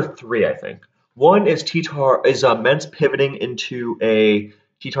okay. There are three, I think. One is Ttar is Mence pivoting into a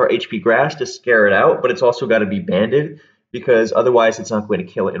Ttar HP Grass to scare it out, but it's also got to be banded because otherwise it's not going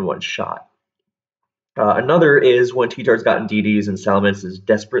to kill it in one shot. Another is when Ttar's gotten DDs and Salamence is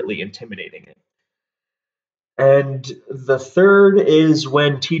desperately intimidating it. And the third is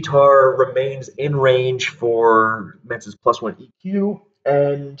when Ttar remains in range for Mence's +1 EQ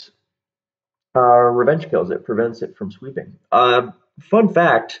and Revenge kills it, prevents it from sweeping. Fun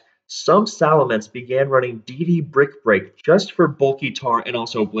fact, some Salamence began running DD Brick Break just for bulky Tar and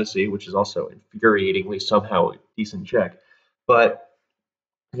also Blissey, which is also infuriatingly somehow a decent check. But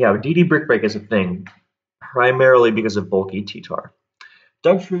yeah, DD Brick Break is a thing primarily because of bulky Ttar.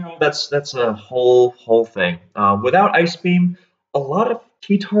 Doug Trio, that's a whole thing. Without Ice Beam, a lot of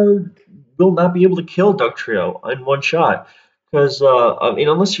Ttar will not be able to kill Doug Trio in one shot. Because I mean,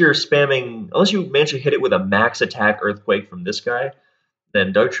 unless you manage to hit it with a max attack Earthquake from this guy,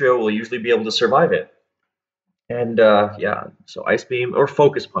 then Doug Trio will usually be able to survive it. And yeah, so Ice Beam or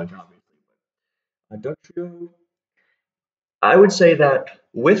Focus Punch, obviously. Doug Trio, I would say that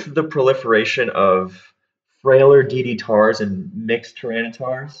with the proliferation of frailer DD Tars and mixed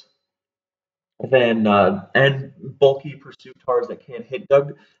Tyranitars, then and bulky pursuit Tars that can't hit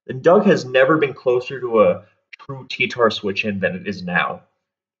Doug, then Doug has never been closer to a true T-Tar switch in than it is now.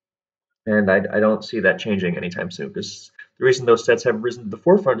 And I don't see that changing anytime soon because the reason those sets have risen to the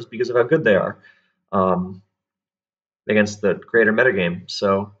forefront is because of how good they are um, against the greater metagame.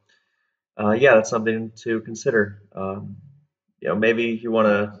 So yeah, that's something to consider. You know, maybe you want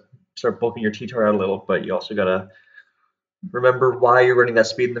to start bulking your T-Tar out a little, but you also got to remember why you're running that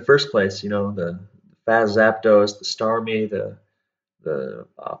speed in the first place. You know, the Fast Zapdos, the Starmie, the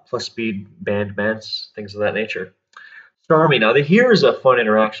plus speed band Mance, things of that nature. Starmie. Now, here's a fun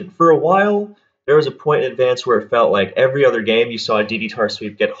interaction. For a while, there was a point in Advance where it felt like every other game you saw a DD-Tar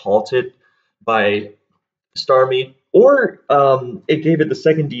sweep get halted by Starmie, or it gave it the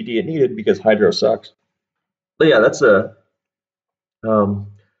second DD it needed because Hydro sucks. But yeah, that's a um,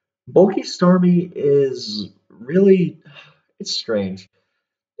 bulky Starmie is really it's strange.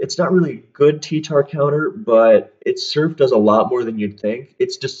 It's not really good T-Tar counter, but its surf does a lot more than you'd think.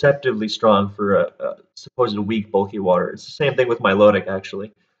 It's deceptively strong for a supposed weak bulky water. It's the same thing with Milotic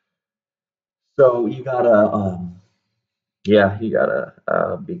actually. So you gotta, yeah, you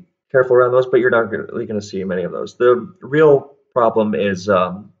gotta be careful around those, but you're not really gonna see many of those. The real problem is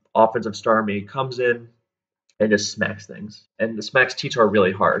offensive Starmie comes in and just smacks things, and it smacks T-Tar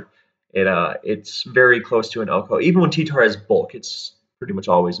really hard. It's very close to an Elko. Even when T-Tar has bulk, it's pretty much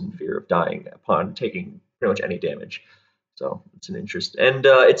always in fear of dying upon taking pretty much any damage. So it's an interest, and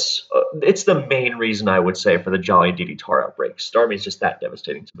it's the main reason I would say for the Jolly DD Tar outbreak. Starmie is just that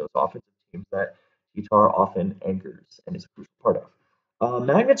devastating to those offensive teams that T-Tar often angers and is a crucial part of.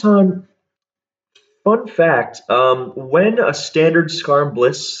 Magneton, fun fact, when a standard Skarm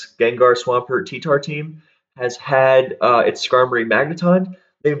Bliss Gengar Swampert Ttar team has had its Skarmory Magneton,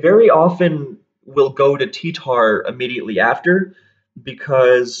 they very often will go to Ttar immediately after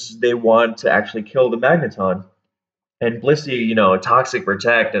because they want to actually kill the Magneton. And Blissey, Toxic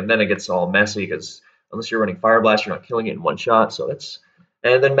Protect, and then it gets all messy because unless you're running Fire Blast, you're not killing it in one shot. So that's,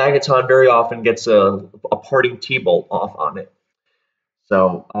 and then Magneton very often gets a parting T-Bolt off on it.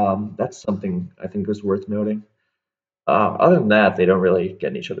 So that's something I think is worth noting. Other than that, they don't really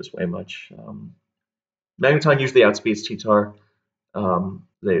get in each other's way much. Magneton usually outspeeds Ttar.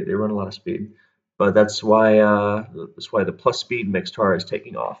 They run a lot of speed, but that's why the plus speed mixed Tar is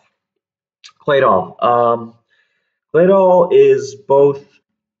taking off. Claydol. Claydol is both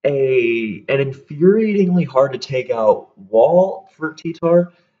an infuriatingly hard to take out wall for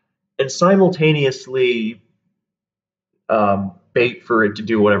Ttar and simultaneously bait for it to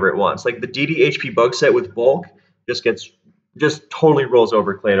do whatever it wants. Like the DD HP bug set with bulk just totally rolls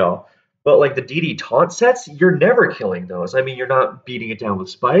over Claydol. But like the DD taunt sets, you're never killing those. I mean, you're not beating it down with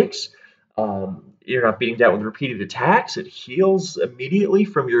spikes. You're not beating it down with repeated attacks. It heals immediately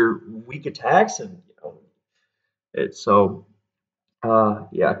from your weak attacks, and it's so.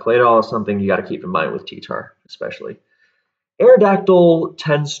 Yeah, Claydol is something you got to keep in mind with Ttar, especially. Aerodactyl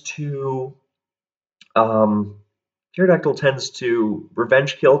tends to um, Aerodactyl tends to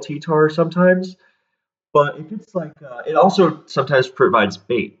revenge kill Ttar sometimes, but if it's like it also sometimes provides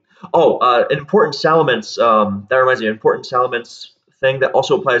bait. Oh, an important Salamence. That reminds me, an important Salamence thing that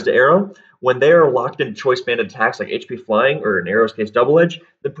also applies to Arrow. When they are locked in choice banded attacks like HP Flying or in Arrow's case Double Edge,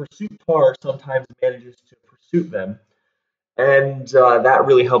 the Pursuit Tar sometimes manages to pursuit them, and that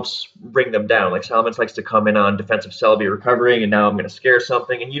really helps bring them down. Like Salamence likes to come in on defensive Celebi recovering, and now I'm going to scare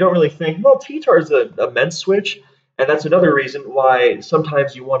something, and you don't really think, well, T-Tar is a Mence switch, and that's another reason why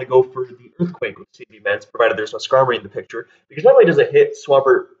sometimes you want to go for the Earthquake with CD Mence, provided there's no Skarmory in the picture, because not only does it hit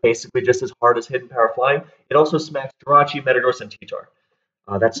Swampert basically just as hard as Hidden Power Flying, it also smacks Jirachi, Metagross, and T-Tar.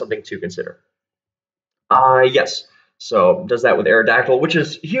 That's something to consider. Yes. So does that with Aerodactyl, which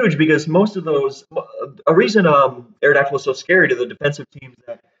is huge because most of those, a reason Aerodactyl is so scary to the defensive teams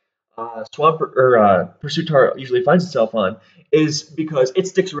that Swamp or Pursuit Tar usually finds itself on is because it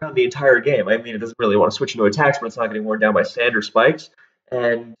sticks around the entire game. I mean, it doesn't really want to switch into attacks, but it's not getting worn down by sand or spikes.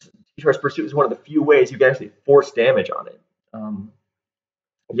 And T-Tar's Pursuit is one of the few ways you can actually force damage on it.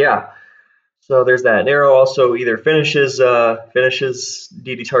 Yeah. So there's that. Arrow also either finishes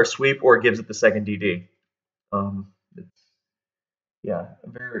DD Tar sweep or gives it the second DD. It's, yeah,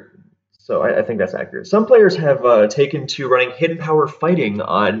 very. So I think that's accurate. Some players have taken to running hidden power fighting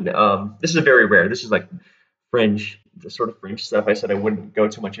on. This is very rare. This is like fringe, the sort of fringe stuff. I said I wouldn't go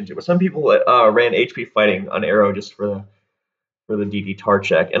too much into, but some people ran HP fighting on Arrow just for the DD Tar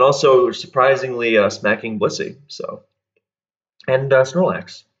check, and also surprisingly smacking Blissey. So and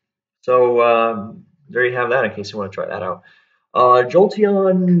Snorlax. So there you have that in case you want to try that out.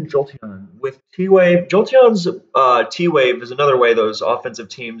 Jolteon with T-Wave. Jolteon's T-Wave is another way those offensive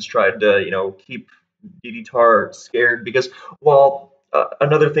teams tried to, keep DD Tar scared because, well,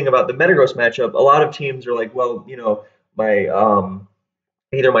 another thing about the Metagross matchup, a lot of teams are like, well, my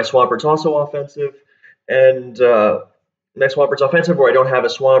either my Swampert's also offensive, and my Swampert's offensive, or I don't have a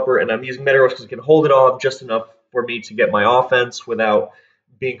Swampert, and I'm using Metagross because it can hold it off just enough for me to get my offense without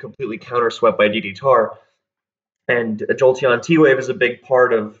being completely counterswept by DD Tar. And Jolteon T-Wave is a big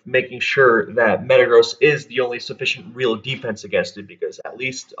part of making sure that Metagross is the only sufficient real defense against it, because at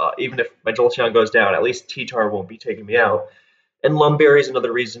least, even if my Jolteon goes down, at least T-Tar won't be taking me out. And Lumberry is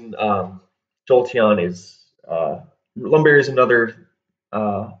another reason Jolteon is... Lumberry is another...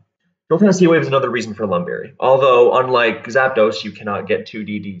 Jolteon's T-Wave is another reason for Lumberry. Although, unlike Zapdos, you cannot get 2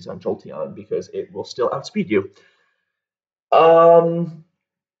 DDs on Jolteon because it will still outspeed you.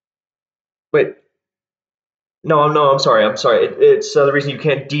 Wait. No, I'm sorry. It's the reason you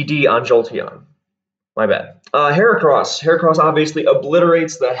can't DD on Jolteon. My bad. Heracross. Heracross obviously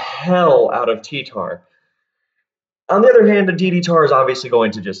obliterates the hell out of T-Tar. On the other hand, a DD Tar is obviously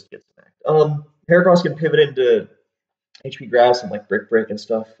going to just get smacked. Heracross can pivot into HP Grass and like Brick Break and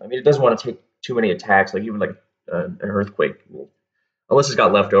stuff. I mean, it doesn't want to take too many attacks, like even like an Earthquake, unless it's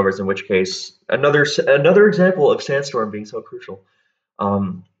got leftovers, in which case another example of Sandstorm being so crucial.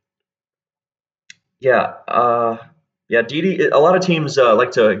 Yeah, DD. A lot of teams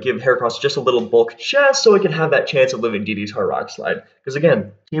like to give Heracross just a little bulk, just so it can have that chance of living DD Tar Rock Slide. Because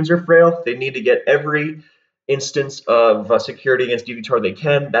again, teams are frail; they need to get every instance of security against DD Tar they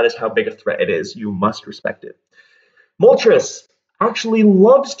can. That is how big a threat it is. You must respect it. Moltres actually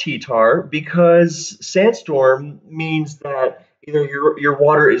loves T-Tar because Sandstorm means that Either your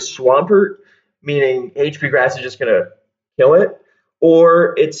water is swampert, meaning HP grass is just gonna kill it,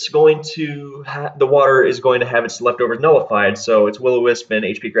 or it's going to the water is going to have its leftovers nullified, so its will-o-wisp and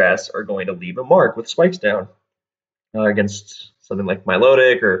HP grass are going to leave a mark with spikes down against something like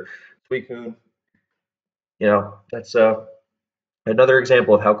Milotic or Suicune. That's another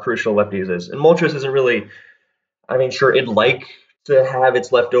example of how crucial lefties is. And Moltres isn't really, I mean, sure, it'd like to have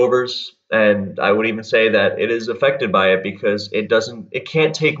its leftovers, and I would even say that it is affected by it because it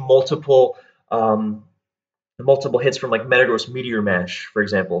can't take um, multiple hits from like Metagross Meteor Mash, for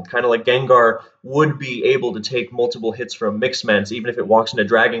example. Kind of like Gengar would be able to take multiple hits from Mixments, even if it walks into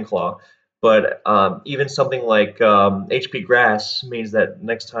Dragon Claw. But even something like HP Grass means that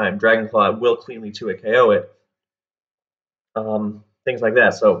next time Dragon Claw will cleanly 2 KO it. Things like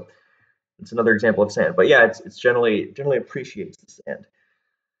that. So it's another example of sand. But yeah, it's generally appreciates the sand.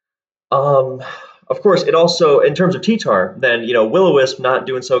 Um, of course, it also, in terms of Ttar, then Will-O-Wisp not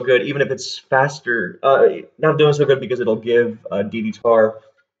doing so good, even if it's faster, not doing so good because it'll give DD Tar,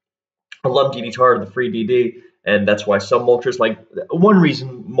 a Lum DD Tar the free DD, and that's why some Moltres like, one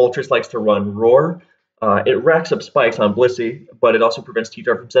reason Moltres likes to run Roar, it racks up spikes on Blissey, but it also prevents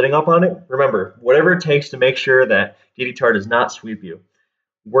Ttar from setting up on it. Remember, whatever it takes to make sure that DD Tar does not sweep you,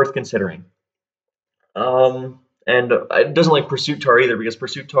 worth considering. And it doesn't like Pursuit Tar either because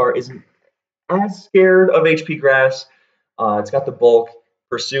Pursuit Tar isn't as scared of HP Grass. It's got the bulk.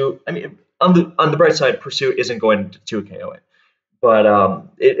 Pursuit. I mean, on the bright side, Pursuit isn't going to 2 KO it, but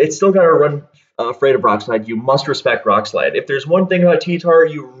it's still got to run afraid of Rock Slide. You must respect Rock Slide. If there's one thing about Ttar,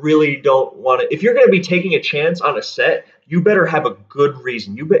 you really don't want to. If you're going to be taking a chance on a set, you better have a good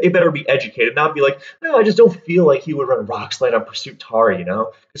reason. It better be educated, not be like, no, I just don't feel like he would run Rock Slide on Pursuit Tar,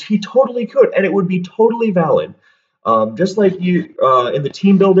 because he totally could, and it would be totally valid. Just like you in the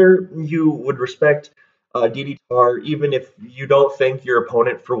team builder, you would respect DD Tar, even if you don't think your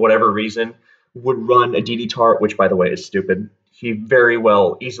opponent, for whatever reason, would run a DD Tar, which by the way is stupid. He very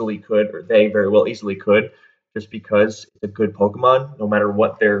well easily could, or they very well easily could, just because it's a good Pokemon, no matter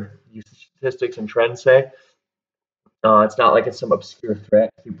what their usage statistics and trends say. It's not like it's some obscure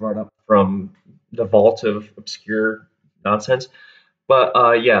threat he brought up from the vault of obscure nonsense.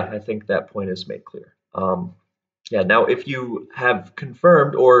 But yeah, I think that point is made clear. Yeah, now if you have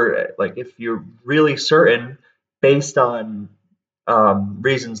confirmed or like if you're really certain based on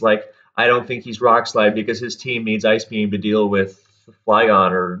reasons like I don't think he's Rock Slide because his team needs Ice Beam to deal with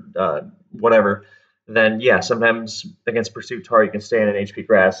Flygon or whatever, then yeah, sometimes against Pursuit Tar you can stay in an HP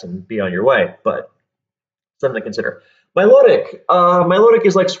Grass and be on your way, but something to consider. Milotic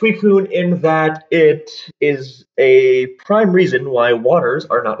is like Suicune in that it is a prime reason why waters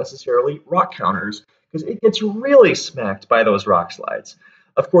are not necessarily rock counters, because it gets really smacked by those rock slides.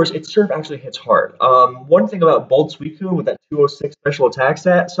 Of course, its surf actually hits hard. One thing about Bold Suicune with that 206 special attack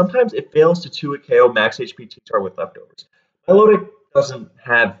stat, sometimes it fails to 2 KO max HP T-Tar with leftovers. Milotic doesn't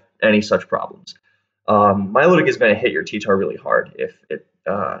have any such problems. Milotic is going to hit your T-Tar really hard if it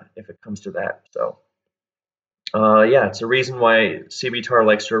comes to that. So. Yeah, it's a reason why CB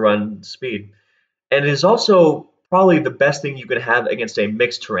likes to run speed. And it is also probably the best thing you can have against a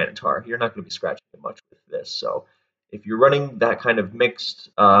mixed Tyranitar. You're not going to be scratching it much with this. So if you're running that kind of mixed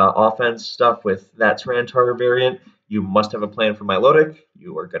offense stuff with that Tyranitar variant, you must have a plan for Milotic.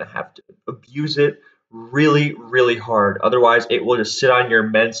 You are going to have to abuse it really, really hard. Otherwise, it will just sit on your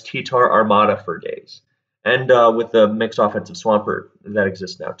Meds T-Tar Armada for days. And with the mixed offensive Swampert, that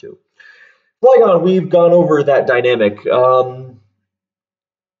exists now too. Flygon, we've gone over that dynamic.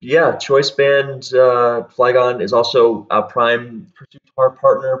 Yeah, Choice Band Flygon is also a prime Pursuit Tar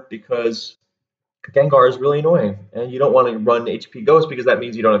partner because Gengar is really annoying, and you don't want to run HP Ghost because that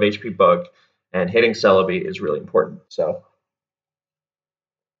means you don't have HP Bug, and hitting Celebi is really important. So,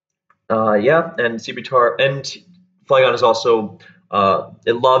 yeah, and CB and Flygon is also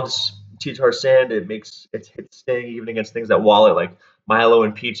it loves T-Tar Sand. It makes its hit sting even against things that wall it, like Milo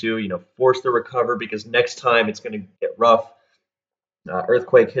and P2. Force the recover because next time it's going to get rough.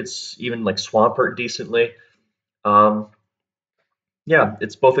 Earthquake hits even like Swampert decently. Um, yeah,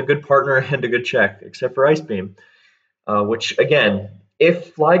 it's both a good partner and a good check, except for Ice Beam, which again,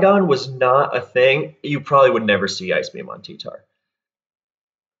 if Flygon was not a thing, you probably would never see Ice Beam on T-Tar.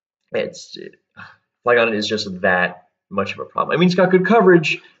 Flygon is just that much of a problem. I mean, it's got good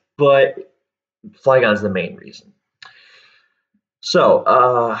coverage, but Flygon's the main reason.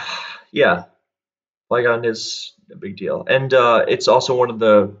 So, yeah, Flygon is a big deal. And it's also one of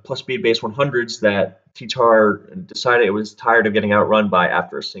the plus speed base 100s that T-Tar decided it was tired of getting outrun by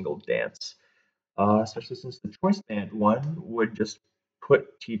after a single dance. Especially since the Choice Band one would just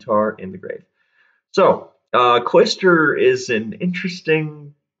put T-Tar in the grave. So, Cloister is an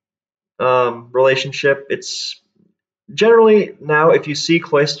interesting relationship. It's generally now if you see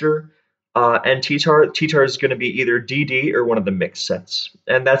Cloister and Ttar, Ttar is going to be either DD or one of the mixed sets,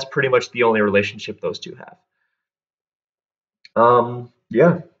 and that's pretty much the only relationship those two have.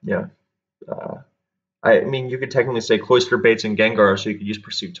 Yeah, yeah. Uh, I mean, you could technically say Cloister baits and Gengar, so you could use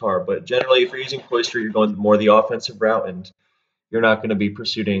Pursuit Tar, but generally, if you're using Cloister, you're going more the offensive route, and you're not going to be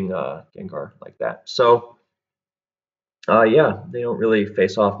pursuing Gengar like that. So, yeah, they don't really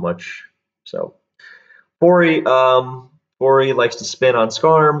face off much. So, Bori likes to spin on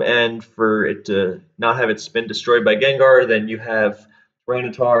Skarm, and for it to not have its spin destroyed by Gengar, then you have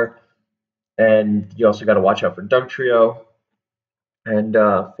Tyranitar, and you also got to watch out for Dugtrio. And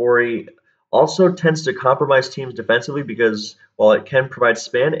Fori also tends to compromise teams defensively because while it can provide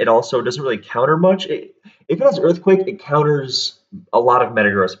spin, it also doesn't really counter much. If it has Earthquake, it counters a lot of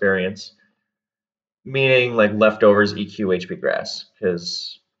Metagross variants, meaning like leftovers, EQ, HP Grass.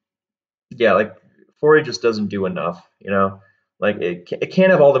 Because, yeah, like Fori just doesn't do enough, you know? Like it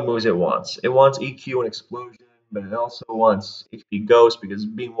can't have all the moves it wants. It wants EQ and Explosion, but it also wants HP Ghost because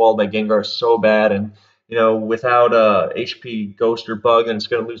being walled by Gengar is so bad, and without HP Ghost or Bug, then it's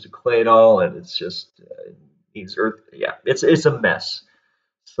going to lose to Claydol, and it's just needs Earth. Yeah, it's a mess.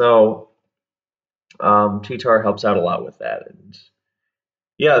 So T-Tar helps out a lot with that, and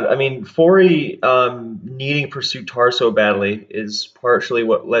yeah, I mean, Fori needing Pursuit Tar so badly is partially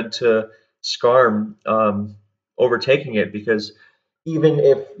what led to Skarm overtaking it because even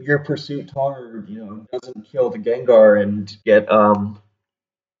if your Pursuit Tar, doesn't kill the Gengar and gets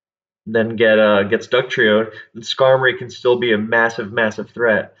Dugtrio, then Skarmory can still be a massive, massive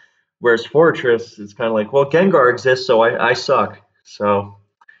threat. Whereas Fortress is kind of like, well, Gengar exists, so I suck. So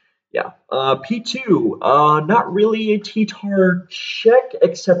yeah. P2, not really a T-Tar check,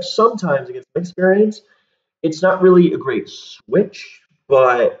 except sometimes against mixed variants. It's not really a great switch,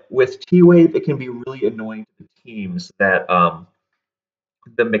 but with T-Wave, it can be really annoying to the teams that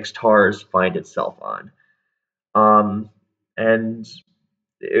the mixed Tars find itself on. And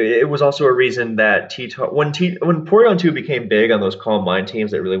it was also a reason that T-Tar, when Porygon 2 became big on those Calm Mind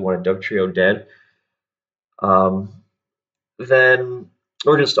teams that really wanted Dugtrio dead, um, then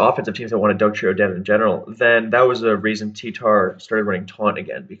or just offensive teams that wanted Dugtrio dead in general, then that was a reason T-Tar started running Taunt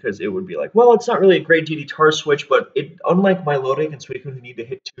again because it would be like, well, it's not really a great DD-Tar switch, but unlike Milotic and Suicune who need to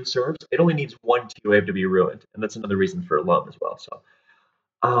hit 2 serves, it only needs 1 T-Wave to be ruined, and that's another reason for Lum as well. So,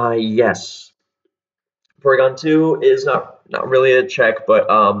 yes, Porygon 2 is not really a check, but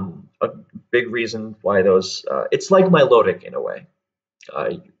a big reason why those it's like Milotic in a way.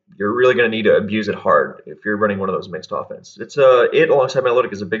 Uh, you're really going to need to abuse it hard if you're running one of those mixed offense. It alongside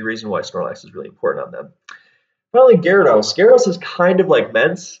Milotic is a big reason why Snorlax is really important on them. Finally, Gyarados. Gyarados is kind of like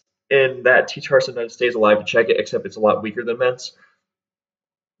Mence in that T-Char sometimes stays alive to check it, except it's a lot weaker than Mence.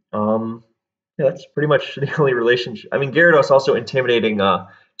 Yeah, that's pretty much the only relationship. I mean, Gyarados also intimidating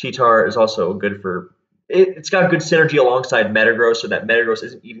T-Tar is also good for. It's got good synergy alongside Metagross, so that Metagross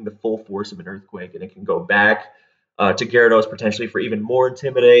isn't eating the full force of an Earthquake, and it can go back to Gyarados potentially for even more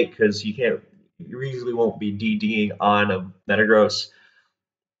intimidate because you easily won't be DDing on a Metagross.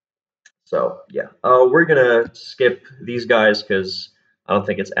 So yeah, we're gonna skip these guys because I don't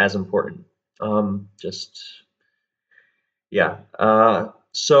think it's as important. Just yeah.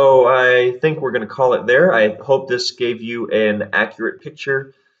 So I think we're going to call it there. I hope this gave you an accurate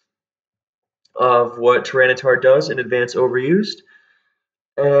picture of what Tyranitar does in Advanced Overused,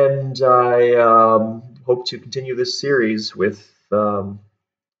 and I hope to continue this series with other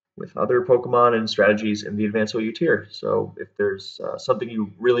Pokemon and strategies in the Advanced OU tier. So if there's something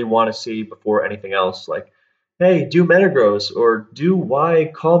you really want to see before anything else, like hey, do Metagross or do why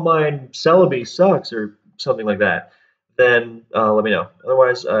Calm Mind Celebi sucks or something like that, then let me know.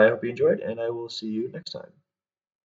 Otherwise, I hope you enjoyed, and I will see you next time.